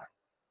that star?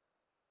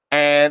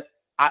 And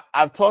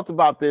I've talked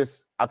about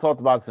this. I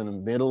talked about this in the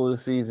middle of the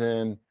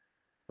season,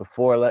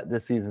 before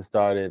this season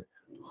started.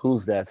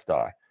 Who's that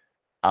star?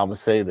 I'm going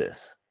to say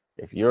this.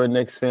 If you're a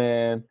Knicks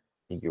fan,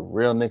 if you're a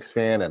real Knicks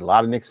fan, and a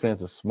lot of Knicks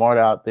fans are smart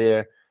out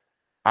there,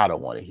 I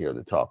don't want to hear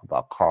the talk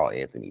about Karl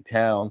Anthony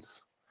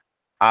Towns.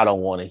 I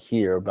don't want to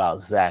hear about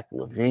Zach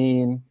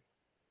LaVine.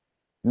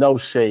 No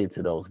shade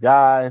to those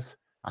guys.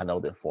 I know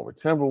they're former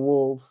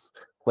Timberwolves,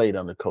 played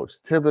under Coach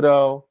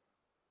Thibodeau,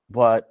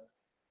 but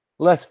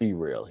let's be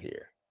real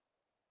here.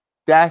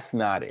 That's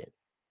not it.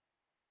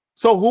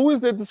 So who is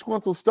the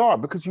disgruntled star?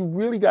 Because you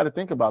really got to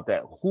think about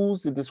that.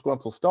 Who's the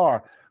disgruntled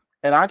star?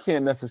 And I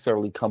can't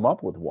necessarily come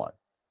up with one,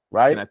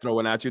 right? Can I throw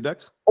one at you,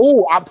 Dex?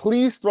 Oh,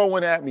 please throw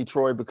one at me,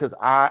 Troy, because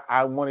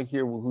I want to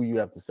hear who you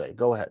have to say.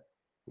 Go ahead.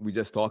 We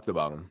just talked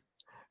about him,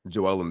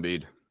 Joel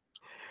Embiid.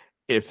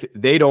 If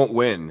they don't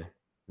win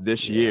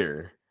this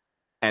year,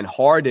 and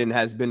Harden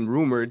has been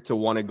rumored to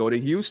want to go to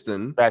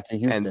Houston, back to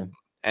Houston,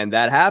 and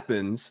that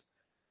happens,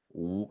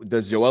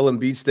 does Joel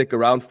Embiid stick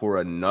around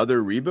for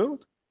another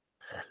rebuild?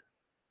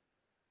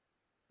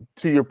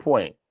 To your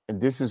point,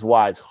 and this is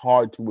why it's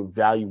hard to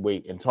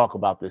evaluate and talk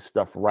about this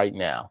stuff right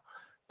now.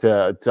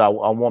 I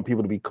want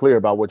people to be clear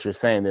about what you're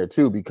saying there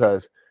too,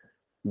 because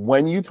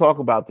when you talk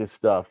about this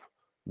stuff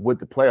with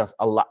the playoffs,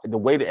 the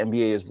way the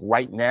NBA is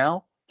right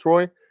now,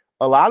 Troy,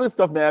 a lot of the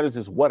stuff matters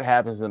is what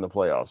happens in the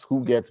playoffs,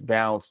 who gets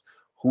bounced,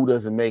 who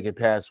doesn't make it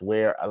past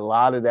where. A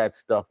lot of that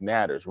stuff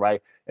matters,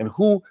 right? And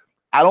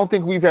I don't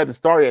think we've had the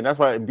star yet, and that's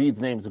why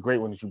Embiid's name is a great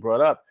one that you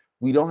brought up.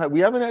 We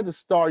haven't had the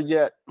star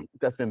yet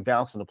that's been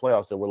bounced from the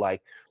playoffs that we're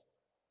like,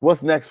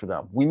 what's next for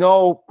them? We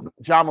know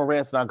Ja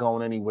Morant's not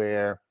going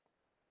anywhere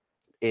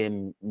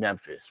in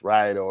Memphis,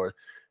 right? Or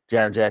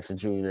Jaren Jackson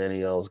Jr.,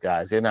 any of those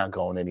guys, they're not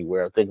going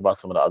anywhere. Think about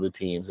some of the other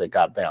teams that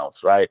got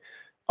bounced, right?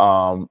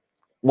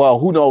 Well,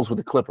 who knows with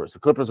the Clippers? The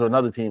Clippers are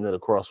another team that are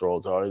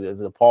crossroads.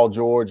 Is it Paul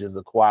George? Is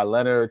it Kawhi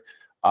Leonard?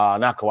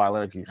 Not Kawhi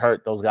Leonard. He's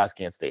hurt. Those guys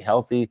can't stay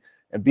healthy.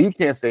 And B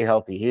can't stay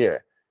healthy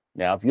here.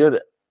 Now, if you're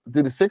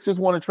do the Sixers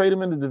want to trade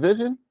him in the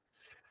division?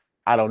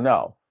 I don't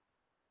know.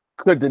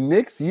 Could the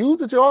Knicks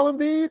use a Joel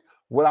Embiid?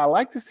 Would I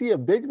like to see a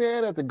big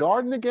man at the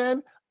Garden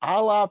again,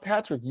 a la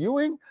Patrick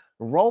Ewing,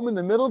 roam in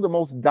the middle, the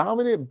most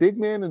dominant big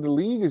man in the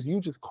league, as you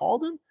just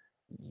called him?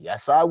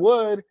 Yes, I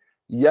would.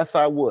 Yes,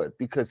 I would,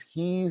 because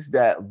he's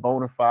that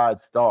bona fide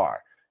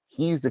star.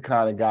 He's the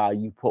kind of guy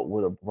you put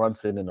with a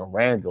Brunson and a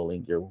Randall,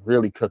 and you're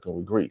really cooking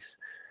with grease.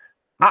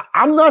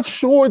 I'm not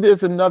sure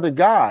there's another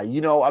guy.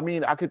 I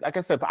mean, like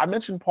I said, I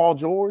mentioned Paul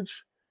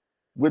George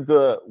with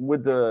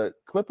the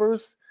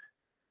Clippers,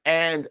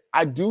 and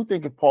I do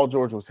think if Paul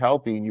George was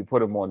healthy and you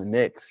put him on the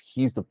Knicks,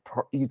 he's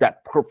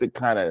that perfect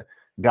kind of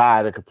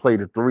guy that could play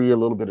the 3, a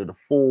little bit of the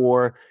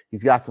 4.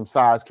 He's got some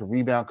size, can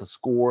rebound, can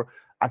score.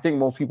 I think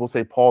most people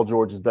say Paul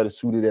George is better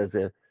suited as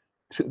a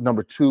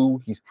number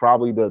 2. He's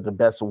probably the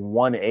best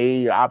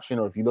 1A option,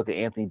 or if you look at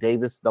Anthony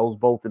Davis, those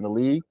both in the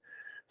league.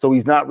 So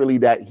he's not really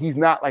that. He's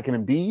not like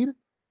an Embiid,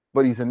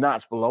 but he's a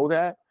notch below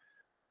that.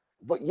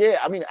 But yeah,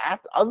 I mean,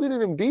 other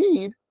than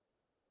Embiid,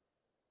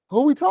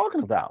 who are we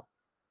talking about?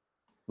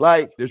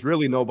 Like, there's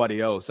really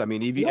nobody else. I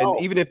mean,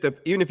 even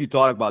if you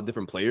talk about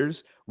different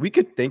players, we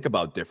could think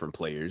about different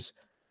players.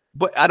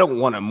 But I don't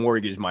want to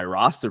mortgage my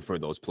roster for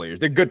those players.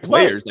 They're good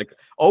players. Right. Like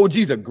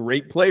OG's a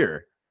great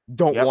player.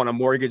 Don't want to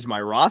mortgage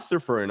my roster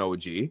for an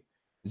OG.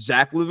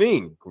 Zach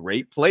LaVine,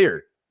 great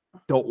player.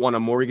 Don't want to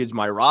mortgage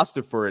my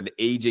roster for an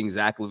aging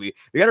Zach LaVine.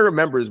 You got to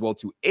remember as well,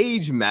 too,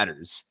 age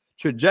matters.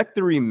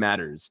 Trajectory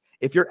matters.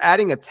 If you're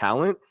adding a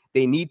talent,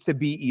 they need to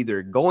be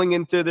either going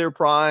into their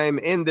prime,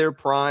 in their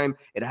prime.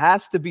 It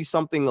has to be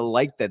something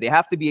like that. They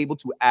have to be able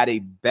to add a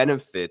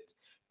benefit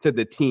to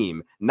the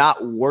team,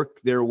 not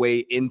work their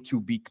way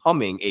into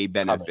becoming a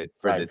benefit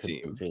for the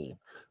team.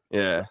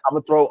 Yeah. I'm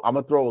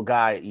gonna throw a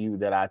guy at you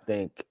that I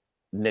think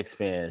Knicks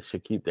fans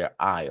should keep their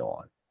eye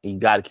on. You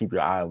got to keep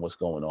your eye on what's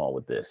going on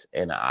with this.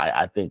 And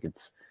I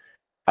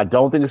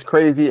don't think it's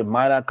crazy. It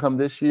might not come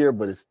this year,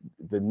 but it's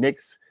the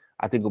Knicks,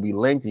 I think, will be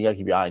linked. And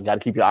you got to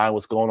keep your eye on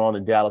what's going on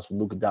in Dallas with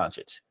Luka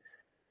Doncic.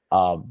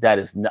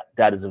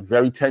 That is a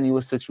very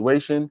tenuous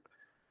situation.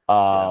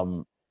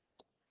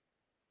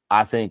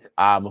 I think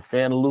I'm a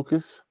fan of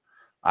Lucas.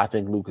 I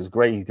think Luka's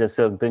great. He just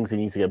said some things he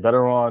needs to get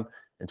better on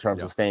in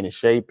terms of staying in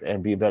shape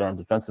and be better on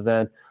the defensive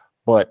end.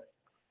 But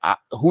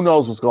who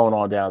knows what's going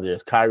on down there?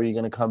 Is Kyrie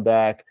going to come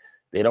back?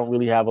 They don't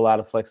really have a lot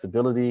of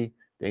flexibility.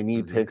 They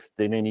need picks.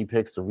 They may need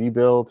picks to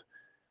rebuild.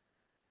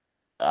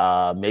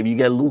 Maybe you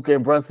get Luka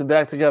and Brunson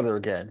back together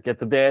again. Get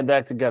the band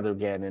back together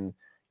again, and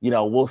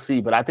we'll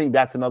see. But I think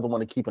that's another one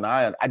to keep an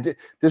eye on.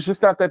 There's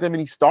just not that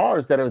many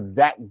stars that are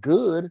that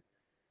good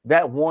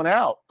that won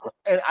out.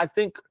 And I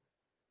think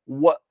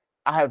what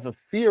I have a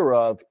fear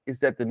of is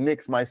that the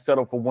Knicks might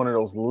settle for one of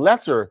those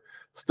lesser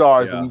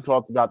stars that we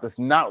talked about that's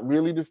not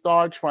really the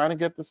star, trying to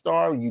get the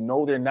star.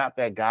 They're not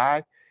that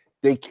guy.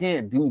 They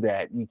can't do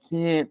that. You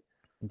can't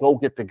go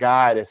get the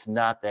guy that's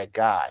not that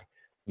guy.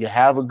 You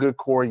have a good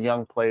core of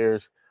young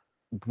players.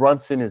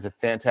 Brunson is a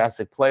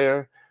fantastic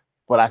player,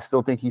 but I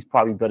still think he's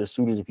probably better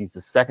suited if he's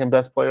the second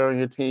best player on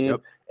your team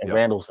and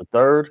Randall's the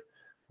third.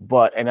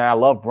 And I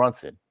love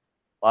Brunson.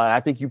 I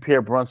think you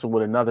pair Brunson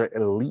with another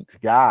elite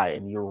guy,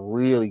 and you're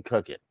really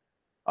cooking.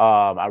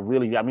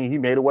 He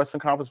made a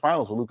Western Conference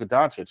Finals with Luka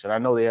Doncic, and I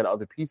know they had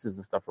other pieces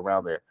and stuff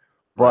around there.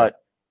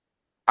 But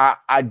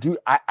I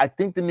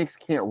think the Knicks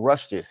can't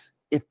rush this.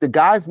 If the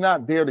guy's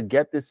not there to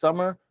get this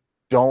summer,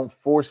 don't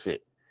force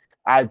it.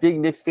 I think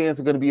Knicks fans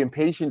are going to be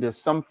impatient. There's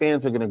some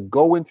fans are going to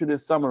go into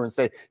this summer and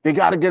say, they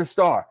got to get a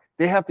star.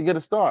 They have to get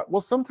a star.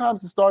 Well,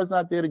 sometimes the star is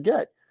not there to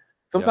get.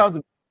 Sometimes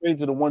the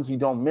trades are the ones you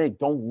don't make.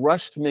 Don't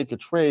rush to make a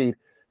trade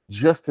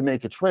just to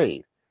make a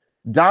trade.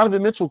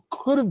 Donovan Mitchell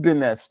could have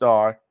been that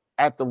star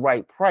at the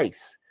right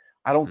price.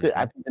 I think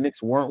the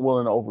Knicks weren't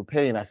willing to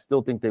overpay, and I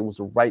still think it was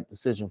the right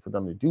decision for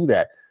them to do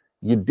that.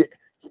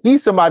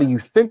 He's somebody you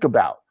think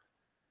about.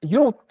 You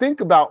don't think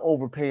about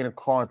overpaying a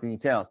Karl Anthony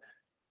Towns.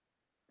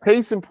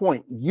 Case in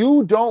point,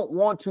 you don't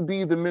want to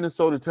be the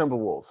Minnesota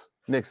Timberwolves,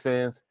 Knicks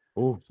fans.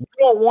 Ooh. You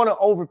don't want to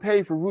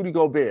overpay for Rudy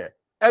Gobert.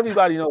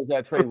 Everybody knows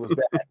that trade was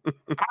bad.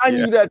 I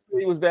knew that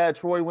trade was bad,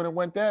 Troy, when it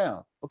went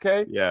down.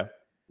 Okay? Yeah.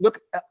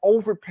 Look,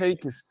 overpay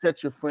can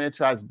set your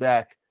franchise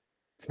back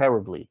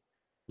terribly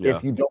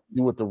if you don't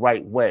do it the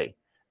right way.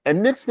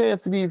 And Knicks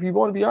fans, if you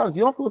want to be honest,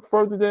 you don't have to look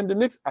further than the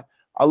Knicks.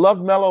 I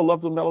love Melo,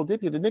 loved what Melo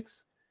did here. The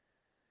Knicks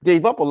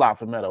gave up a lot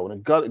for Melo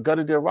and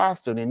gutted their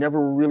roster, and they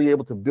never were really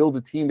able to build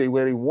a team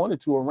where they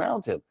wanted to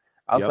around him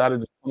outside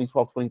of the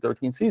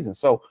 2012-2013 season.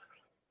 So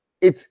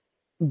it's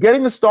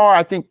getting a star.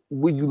 I think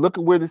when you look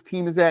at where this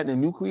team is at in the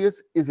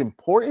nucleus is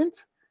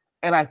important,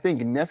 and I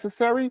think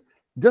necessary.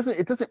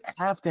 It doesn't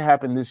have to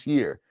happen this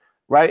year,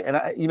 right? And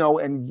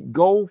and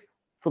go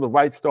for the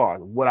right star.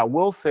 What I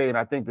will say, and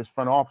I think this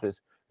front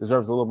office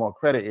deserves a little more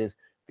credit, is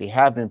they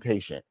have been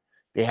patient.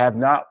 They have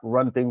not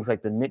run things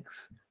like the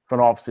Knicks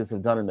front offices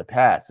have done in the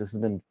past. This has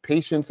been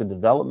patience and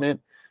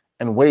development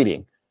and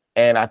waiting.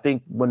 And I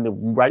think when the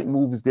right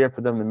move is there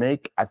for them to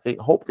make,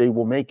 hope they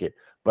will make it.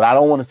 But I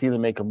don't want to see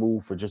them make a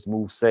move for just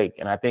move's sake.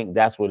 And I think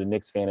that's where the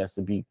Knicks fan has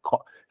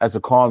to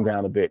calm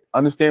down a bit.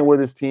 Understand where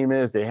this team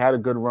is. They had a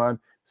good run.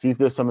 See if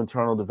there's some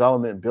internal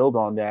development. Build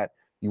on that.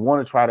 You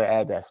want to try to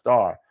add that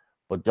star,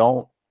 but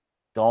don't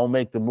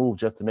make the move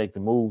just to make the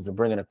moves and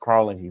bring in a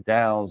Karl-Anthony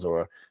Towns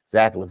or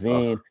Zach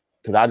LaVine,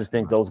 because I just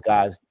think those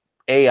guys.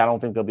 I don't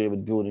think they'll be able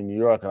to do it in New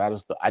York, and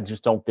I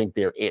just don't think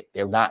they're it.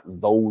 They're not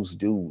those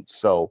dudes.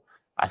 So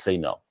I say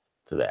no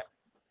to that.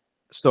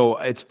 So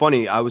it's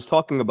funny. I was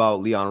talking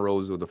about Leon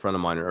Rose with a friend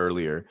of mine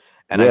earlier,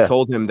 and I Yeah.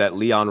 told him that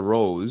Leon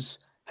Rose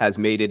has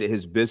made it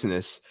his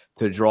business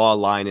to draw a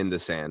line in the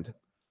sand.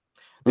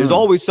 There's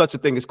always such a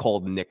thing as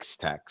called Knicks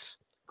tax.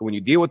 When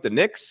you deal with the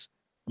Knicks,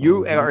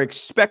 you are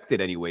expected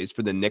anyways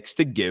for the Knicks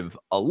to give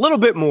a little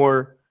bit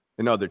more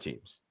than other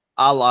teams,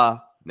 a la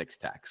Knicks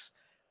tax.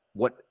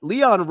 What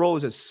Leon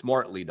Rose has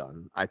smartly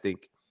done, I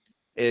think,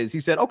 is he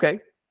said, okay,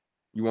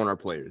 you want our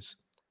players.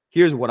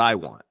 Here's what I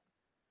want.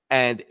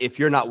 And if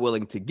you're not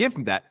willing to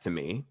give that to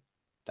me,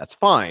 that's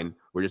fine.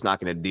 We're just not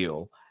going to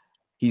deal.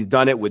 He's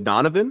done it with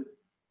Donovan.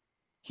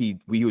 He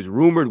was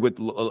rumored with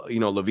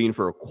LaVine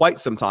for quite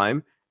some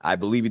time. I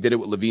believe he did it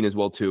with LaVine as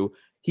well too.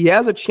 He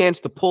has a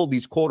chance to pull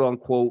these quote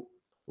unquote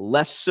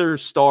lesser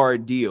star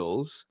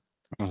deals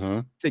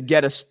to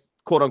get a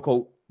quote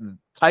unquote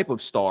type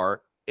of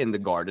star in the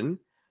Garden,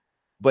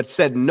 but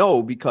said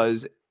no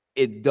because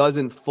it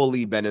doesn't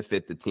fully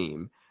benefit the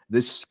team.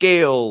 The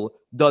scale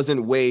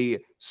doesn't weigh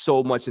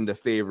so much in the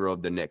favor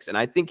of the Knicks. And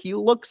I think he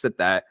looks at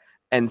that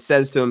and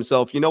says to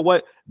himself, you know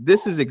what?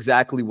 This is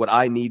exactly what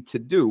I need to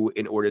do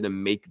in order to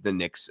make the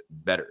Knicks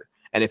better.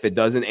 And if it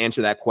doesn't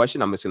answer that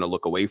question, I'm just going to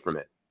look away from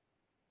it.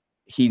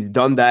 He's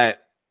done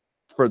that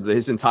for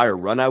his entire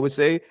run, I would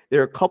say. There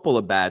are a couple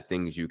of bad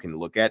things you can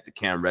look at. The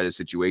Cam Reddish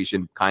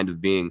situation kind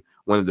of being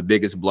one of the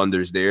biggest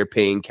blunders there,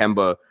 paying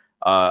Kemba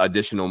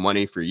additional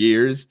money for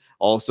years.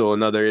 Also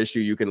another issue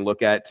you can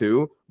look at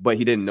too, but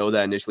he didn't know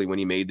that initially when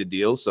he made the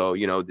deal. So,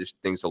 there's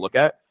things to look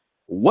at.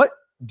 What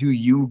do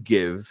you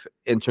give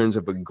in terms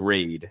of a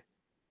grade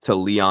to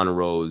Leon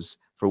Rose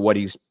for what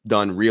he's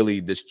done really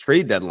this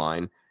trade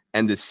deadline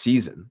and this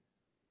season?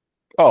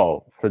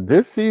 Oh, for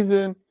this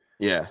season?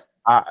 Yeah.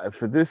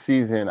 For this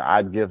season,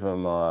 I'd give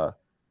him a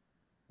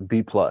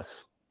B+.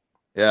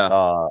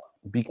 Yeah.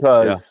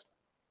 Because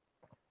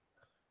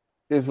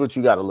here's what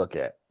you got to look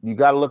at. You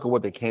got to look at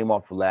what they came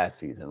off for last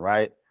season,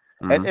 right?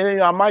 And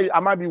I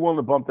might be willing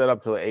to bump that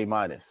up to an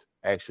A-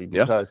 actually,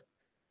 because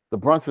the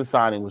Brunson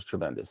signing was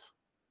tremendous.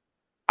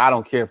 I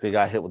don't care if they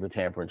got hit with the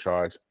tampering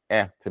charge,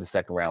 to the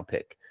second round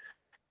pick,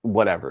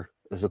 whatever.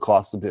 It's a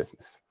cost of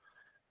business.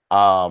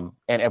 And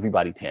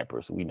everybody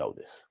tampers. We know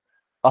this.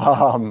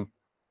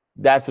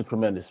 That's a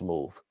tremendous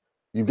move.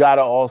 You got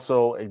to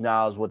also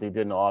acknowledge what they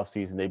did in the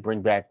offseason. They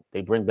bring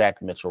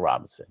back Mitchell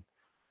Robinson,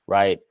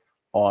 right?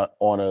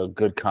 On a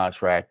good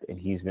contract, and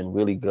he's been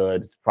really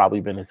good. It's probably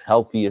been his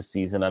healthiest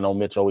season. I know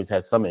Mitch always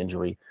had some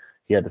injury.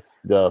 He had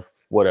the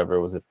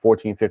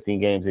 14, 15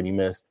 games that he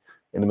missed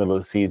in the middle of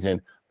the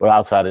season. But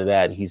outside of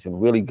that, he's been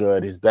really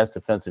good. His best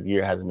defensive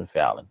year hasn't been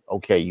fouling.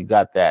 Okay, you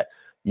got that.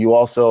 You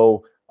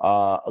also,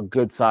 a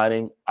good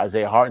signing,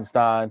 Isaiah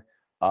Hartenstein.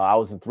 I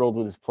wasn't thrilled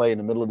with his play in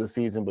the middle of the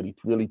season, but he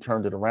really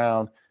turned it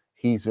around.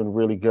 He's been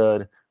really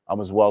good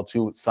as well,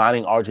 too.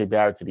 Signing R.J.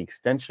 Barrett to the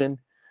extension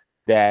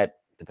that,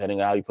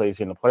 depending on how he plays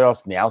here in the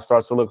playoffs, now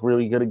starts to look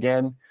really good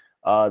again,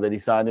 that he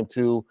signed him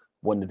to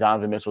when the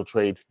Donovan Mitchell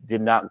trade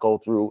did not go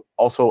through.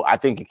 Also, I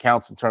think it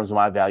counts in terms of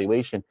my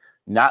evaluation,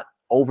 not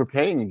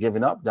overpaying and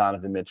giving up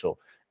Donovan Mitchell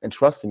and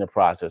trusting the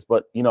process.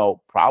 But,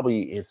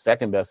 probably his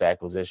second best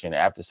acquisition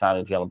after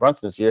signing Jalen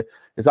Brunson this year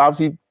is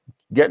obviously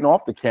getting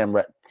off the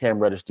Cam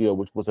Reddish deal,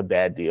 which was a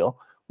bad deal.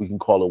 We can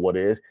call it what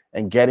it is,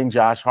 and getting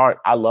Josh Hart.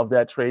 I love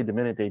that trade the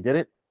minute they did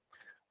it.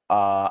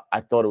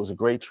 I thought it was a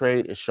great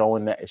trade. It's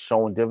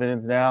showing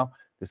dividends now.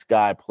 This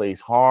guy plays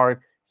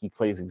hard. He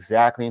plays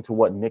exactly into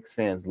what Knicks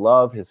fans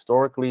love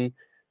historically.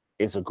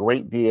 It's a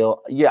great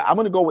deal. Yeah, I'm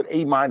going to go with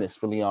A-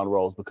 for Leon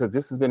Rose because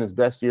this has been his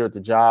best year at the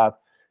job.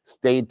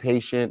 Stayed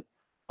patient.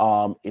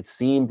 It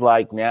seemed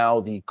like now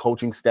the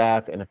coaching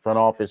staff and the front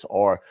office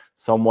are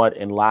somewhat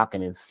in lock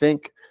and in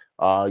sync.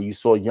 You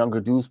saw younger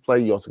dudes play.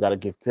 You also got to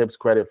give Tibbs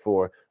credit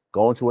for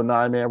going to a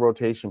 9-man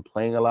rotation,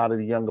 playing a lot of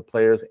the younger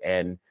players,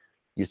 and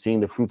you're seeing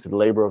the fruits of the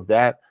labor of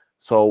that.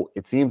 So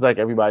it seems like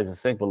everybody's in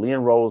sync. But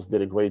Leon Rose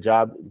did a great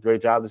job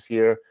this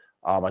year.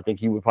 I think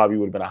he would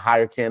have been a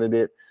higher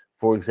candidate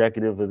for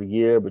executive of the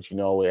year, but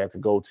it had to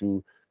go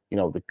to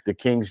the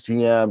Kings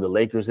GM. The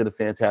Lakers did a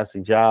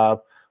fantastic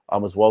job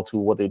as well to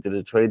what they did at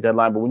the trade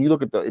deadline. But when you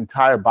look at the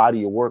entire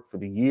body of work for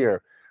the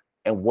year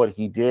and what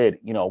he did,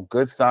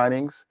 good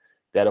signings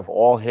that have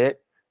all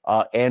hit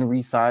and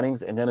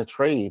re-signings, and then a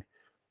trade,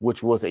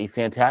 which was a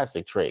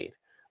fantastic trade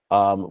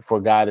for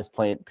a guy that's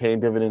paying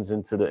dividends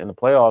in the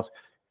playoffs.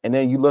 And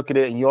then you look at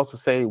it and you also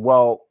say,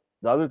 well,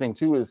 the other thing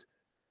too is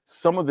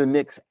some of the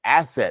Knicks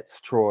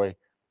assets, Troy,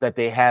 that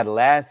they had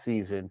last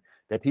season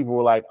that people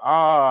were like,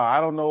 I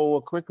don't know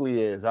what Quickly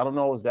is. I don't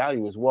know what his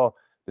value is. Well,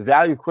 the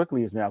value of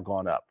Quickly has now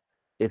gone up.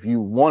 if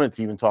you wanted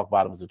to even talk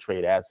about him as a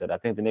trade asset. I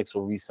think the Knicks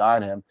will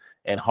re-sign him,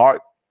 and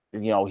Hart,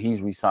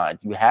 he's re-signed.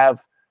 You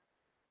have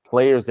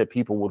players that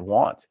people would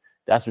want.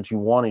 That's what you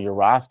want in your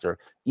roster.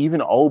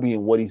 Even Obi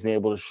and what he's been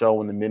able to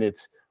show in the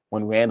minutes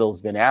when Randall's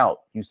been out,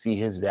 you see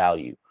his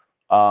value.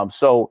 You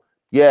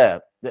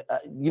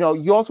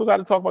also got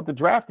to talk about the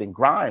drafting.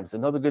 Grimes,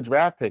 another good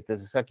draft pick.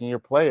 There's a second-year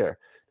player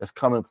that's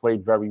come and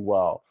played very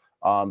well,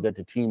 that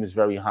the team is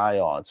very high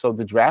on. So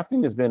the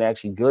drafting has been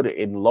actually good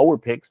in lower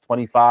picks,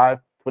 25,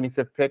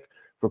 25th pick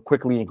for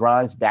Quickly and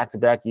Grimes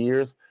back-to-back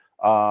years.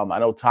 I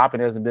know Toppin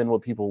hasn't been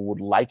what people would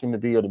like him to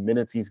be or the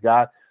minutes he's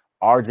got.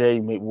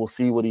 RJ, we'll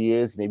see what he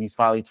is. Maybe he's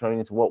finally turning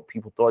into what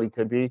people thought he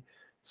could be.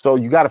 So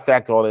you got to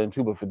factor all that in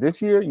too. But for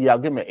this year, I'll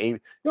give him an A. You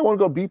don't want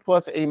to go B+,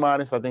 A-.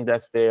 I think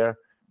that's fair.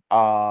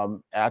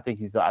 And I think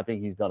he's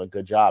done a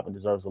good job and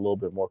deserves a little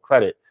bit more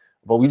credit.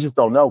 But we just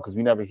don't know because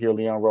we never hear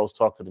Leon Rose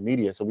talk to the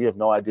media, so we have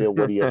no idea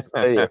what he has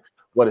to say or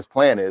what his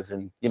plan is.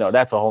 And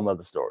that's a whole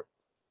nother story.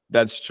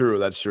 That's true.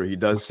 That's true. He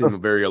does seem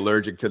very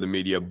allergic to the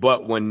media.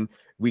 But when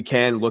we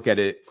can look at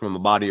it from a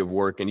body of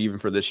work, and even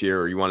for this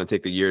year, or you want to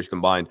take the years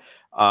combined,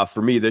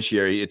 for me this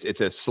year,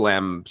 it's a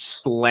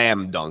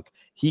slam dunk.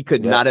 He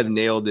could not have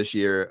nailed this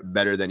year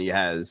better than he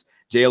has.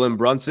 Jalen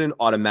Brunson,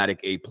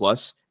 automatic A+.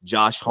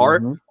 Josh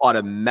Hart,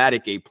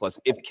 automatic A+.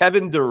 If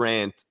Kevin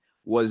Durant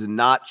was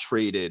not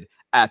traded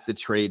at the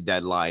trade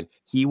deadline,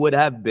 he would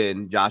have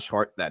been, Josh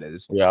Hart, that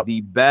is,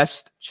 the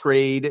best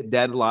trade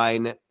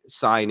deadline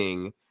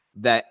signing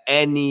that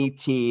any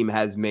team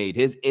has made.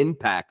 His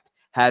impact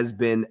has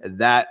been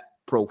that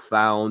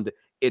profound.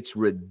 It's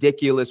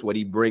ridiculous what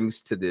he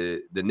brings to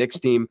the Knicks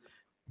team.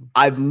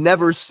 I've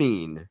never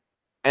seen,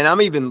 and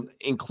I'm even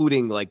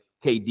including like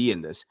KD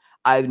in this,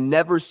 I've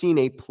never seen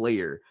a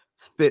player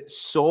fit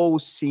so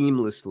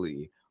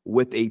seamlessly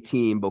with a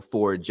team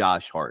before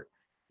Josh Hart.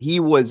 He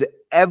was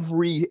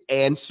every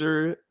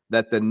answer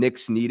that the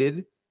Knicks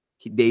needed.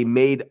 They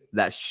made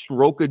that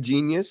stroke of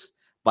genius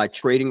by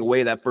trading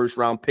away that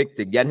first-round pick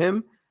to get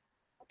him.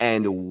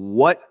 And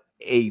what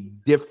a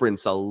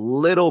difference a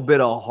little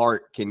bit of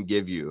heart can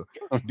give you,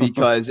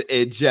 because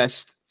it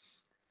just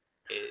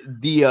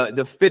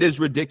the fit is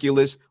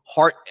ridiculous.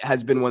 Hart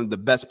has been one of the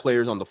best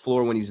players on the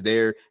floor when he's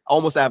there. He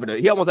almost had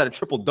a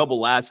triple-double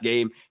last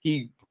game.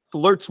 He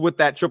flirts with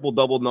that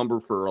triple-double number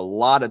for a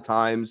lot of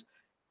times.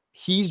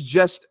 He's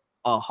just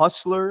a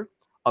hustler,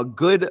 a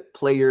good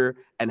player,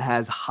 and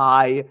has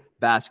high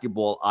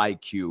basketball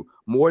IQ,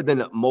 more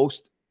than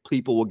most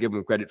people will give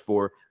him credit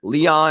for.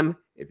 Leon,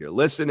 if you're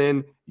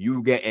listening,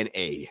 you get an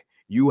A.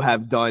 You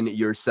have done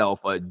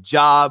yourself a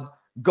job.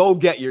 Go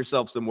get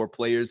yourself some more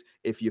players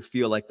if you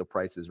feel like the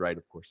price is right,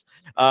 of course.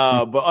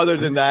 But other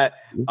than that,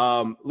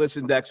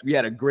 listen, Dex, we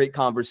had a great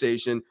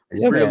conversation.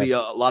 Really a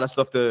lot of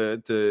stuff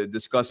to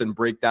discuss and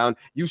break down.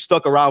 You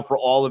stuck around for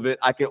all of it.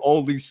 I can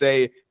only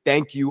say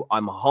thank you.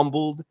 I'm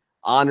humbled,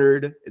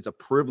 honored. It's a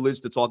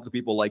privilege to talk to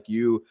people like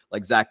you,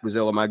 like Zach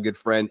Brazilla, my good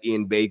friend,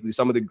 Ian Bakley,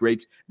 some of the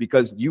greats,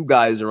 because you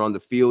guys are on the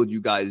field. You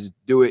guys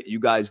do it. You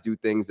guys do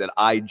things that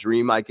I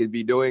dream I could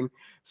be doing.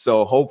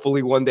 So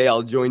hopefully one day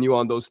I'll join you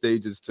on those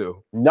stages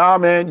too. Nah,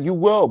 man, you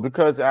will,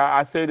 because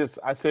I say this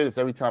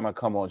every time I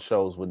come on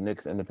shows with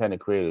Knicks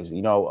independent creators.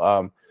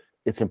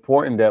 It's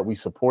important that we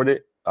support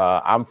it.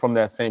 I'm from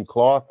that same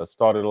cloth. I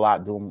started a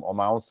lot doing all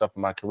my own stuff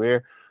in my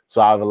career. So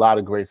I have a lot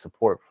of great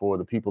support for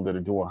the people that are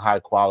doing high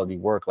quality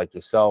work like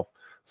yourself,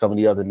 some of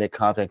the other Knicks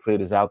content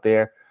creators out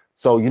there.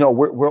 So,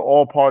 we're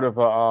all part of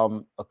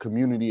a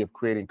community of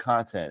creating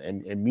content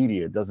and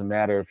media. It doesn't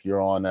matter if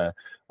you're on a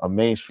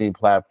mainstream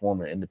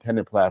platform or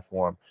independent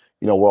platform.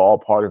 We're all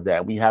part of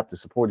that. We have to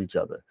support each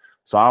other.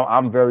 So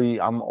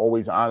I'm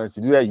always honored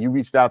to do that. You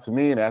reached out to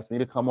me and asked me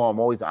to come on. I'm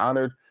always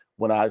honored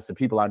when it's the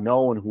people I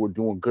know and who are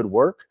doing good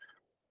work.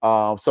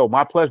 So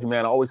my pleasure,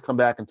 man. I always come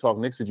back and talk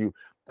Knicks with you.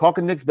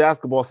 Talking Knicks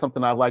basketball is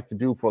something I've liked to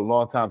do for a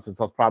long time,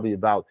 since I was probably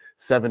about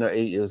 7 or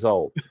 8 years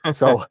old.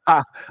 So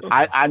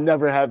I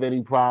never have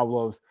any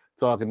problems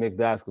talking Knicks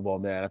basketball,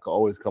 man. I can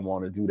always come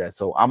on and do that.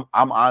 So I'm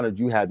honored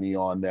you had me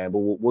on, man. But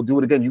we'll do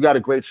it again. You got a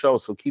great show,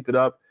 so keep it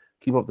up.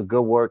 Keep up the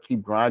good work.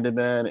 Keep grinding,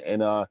 man.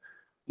 And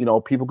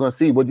people gonna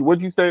see.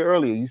 What'd you say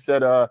earlier? You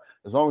said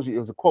as long as it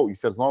was a quote. You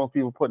said as long as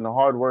people put in the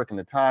hard work and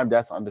the time,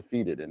 that's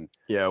undefeated. And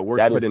work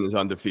put in is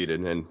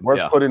undefeated. And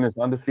work put in is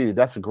undefeated.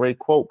 That's a great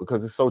quote,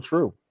 because it's so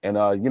true. And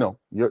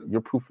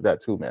you're proof of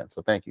that too, man.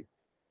 So thank you.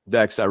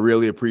 Dex, I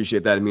really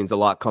appreciate that. It means a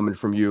lot coming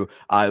from you.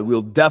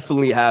 We'll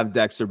definitely have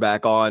Dexter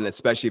back on,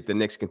 especially if the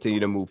Knicks continue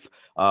to move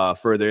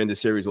further in the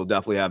series. We'll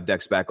definitely have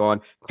Dex back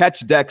on.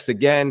 Catch Dex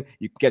again.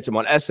 You can catch him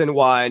on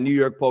SNY, New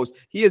York Post.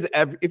 He is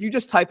if you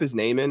just type his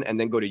name in and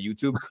then go to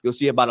YouTube, you'll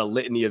see about a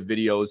litany of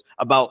videos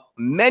about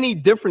many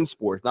different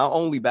sports, not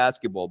only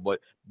basketball, but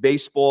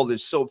baseball.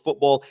 There's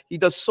football. He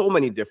does so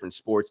many different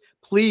sports.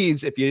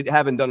 Please, if you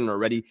haven't done it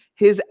already,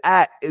 his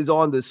 @ is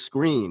on the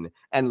screen,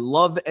 and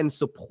love and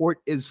support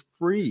is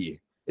free.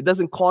 It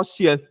doesn't cost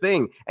you a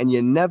thing, and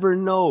you never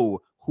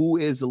know who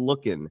is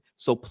looking.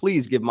 So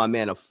please give my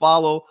man a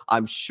follow.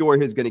 I'm sure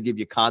he's going to give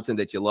you content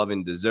that you love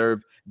and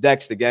deserve.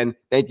 Dex, again,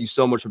 thank you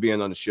so much for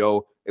being on the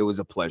show. It was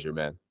a pleasure,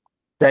 man.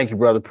 Thank you,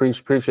 brother.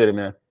 Appreciate it,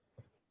 man.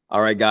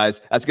 All right,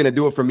 guys. That's going to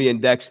do it for me and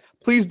Dex.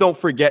 Please don't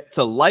forget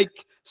to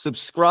like,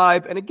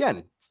 subscribe, and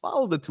again,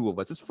 follow the two of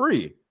us. It's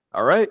free.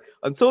 All right?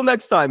 Until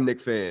next time,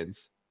 Knicks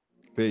fans.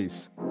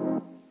 Peace.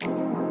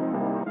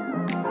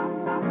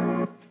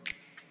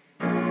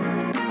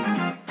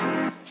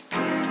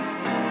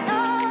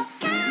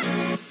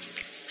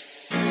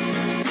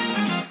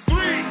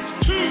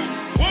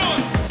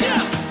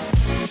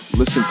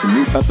 Listen to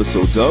new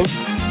episodes of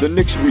The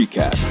Knicks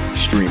Recap,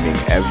 streaming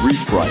every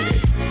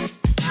Friday.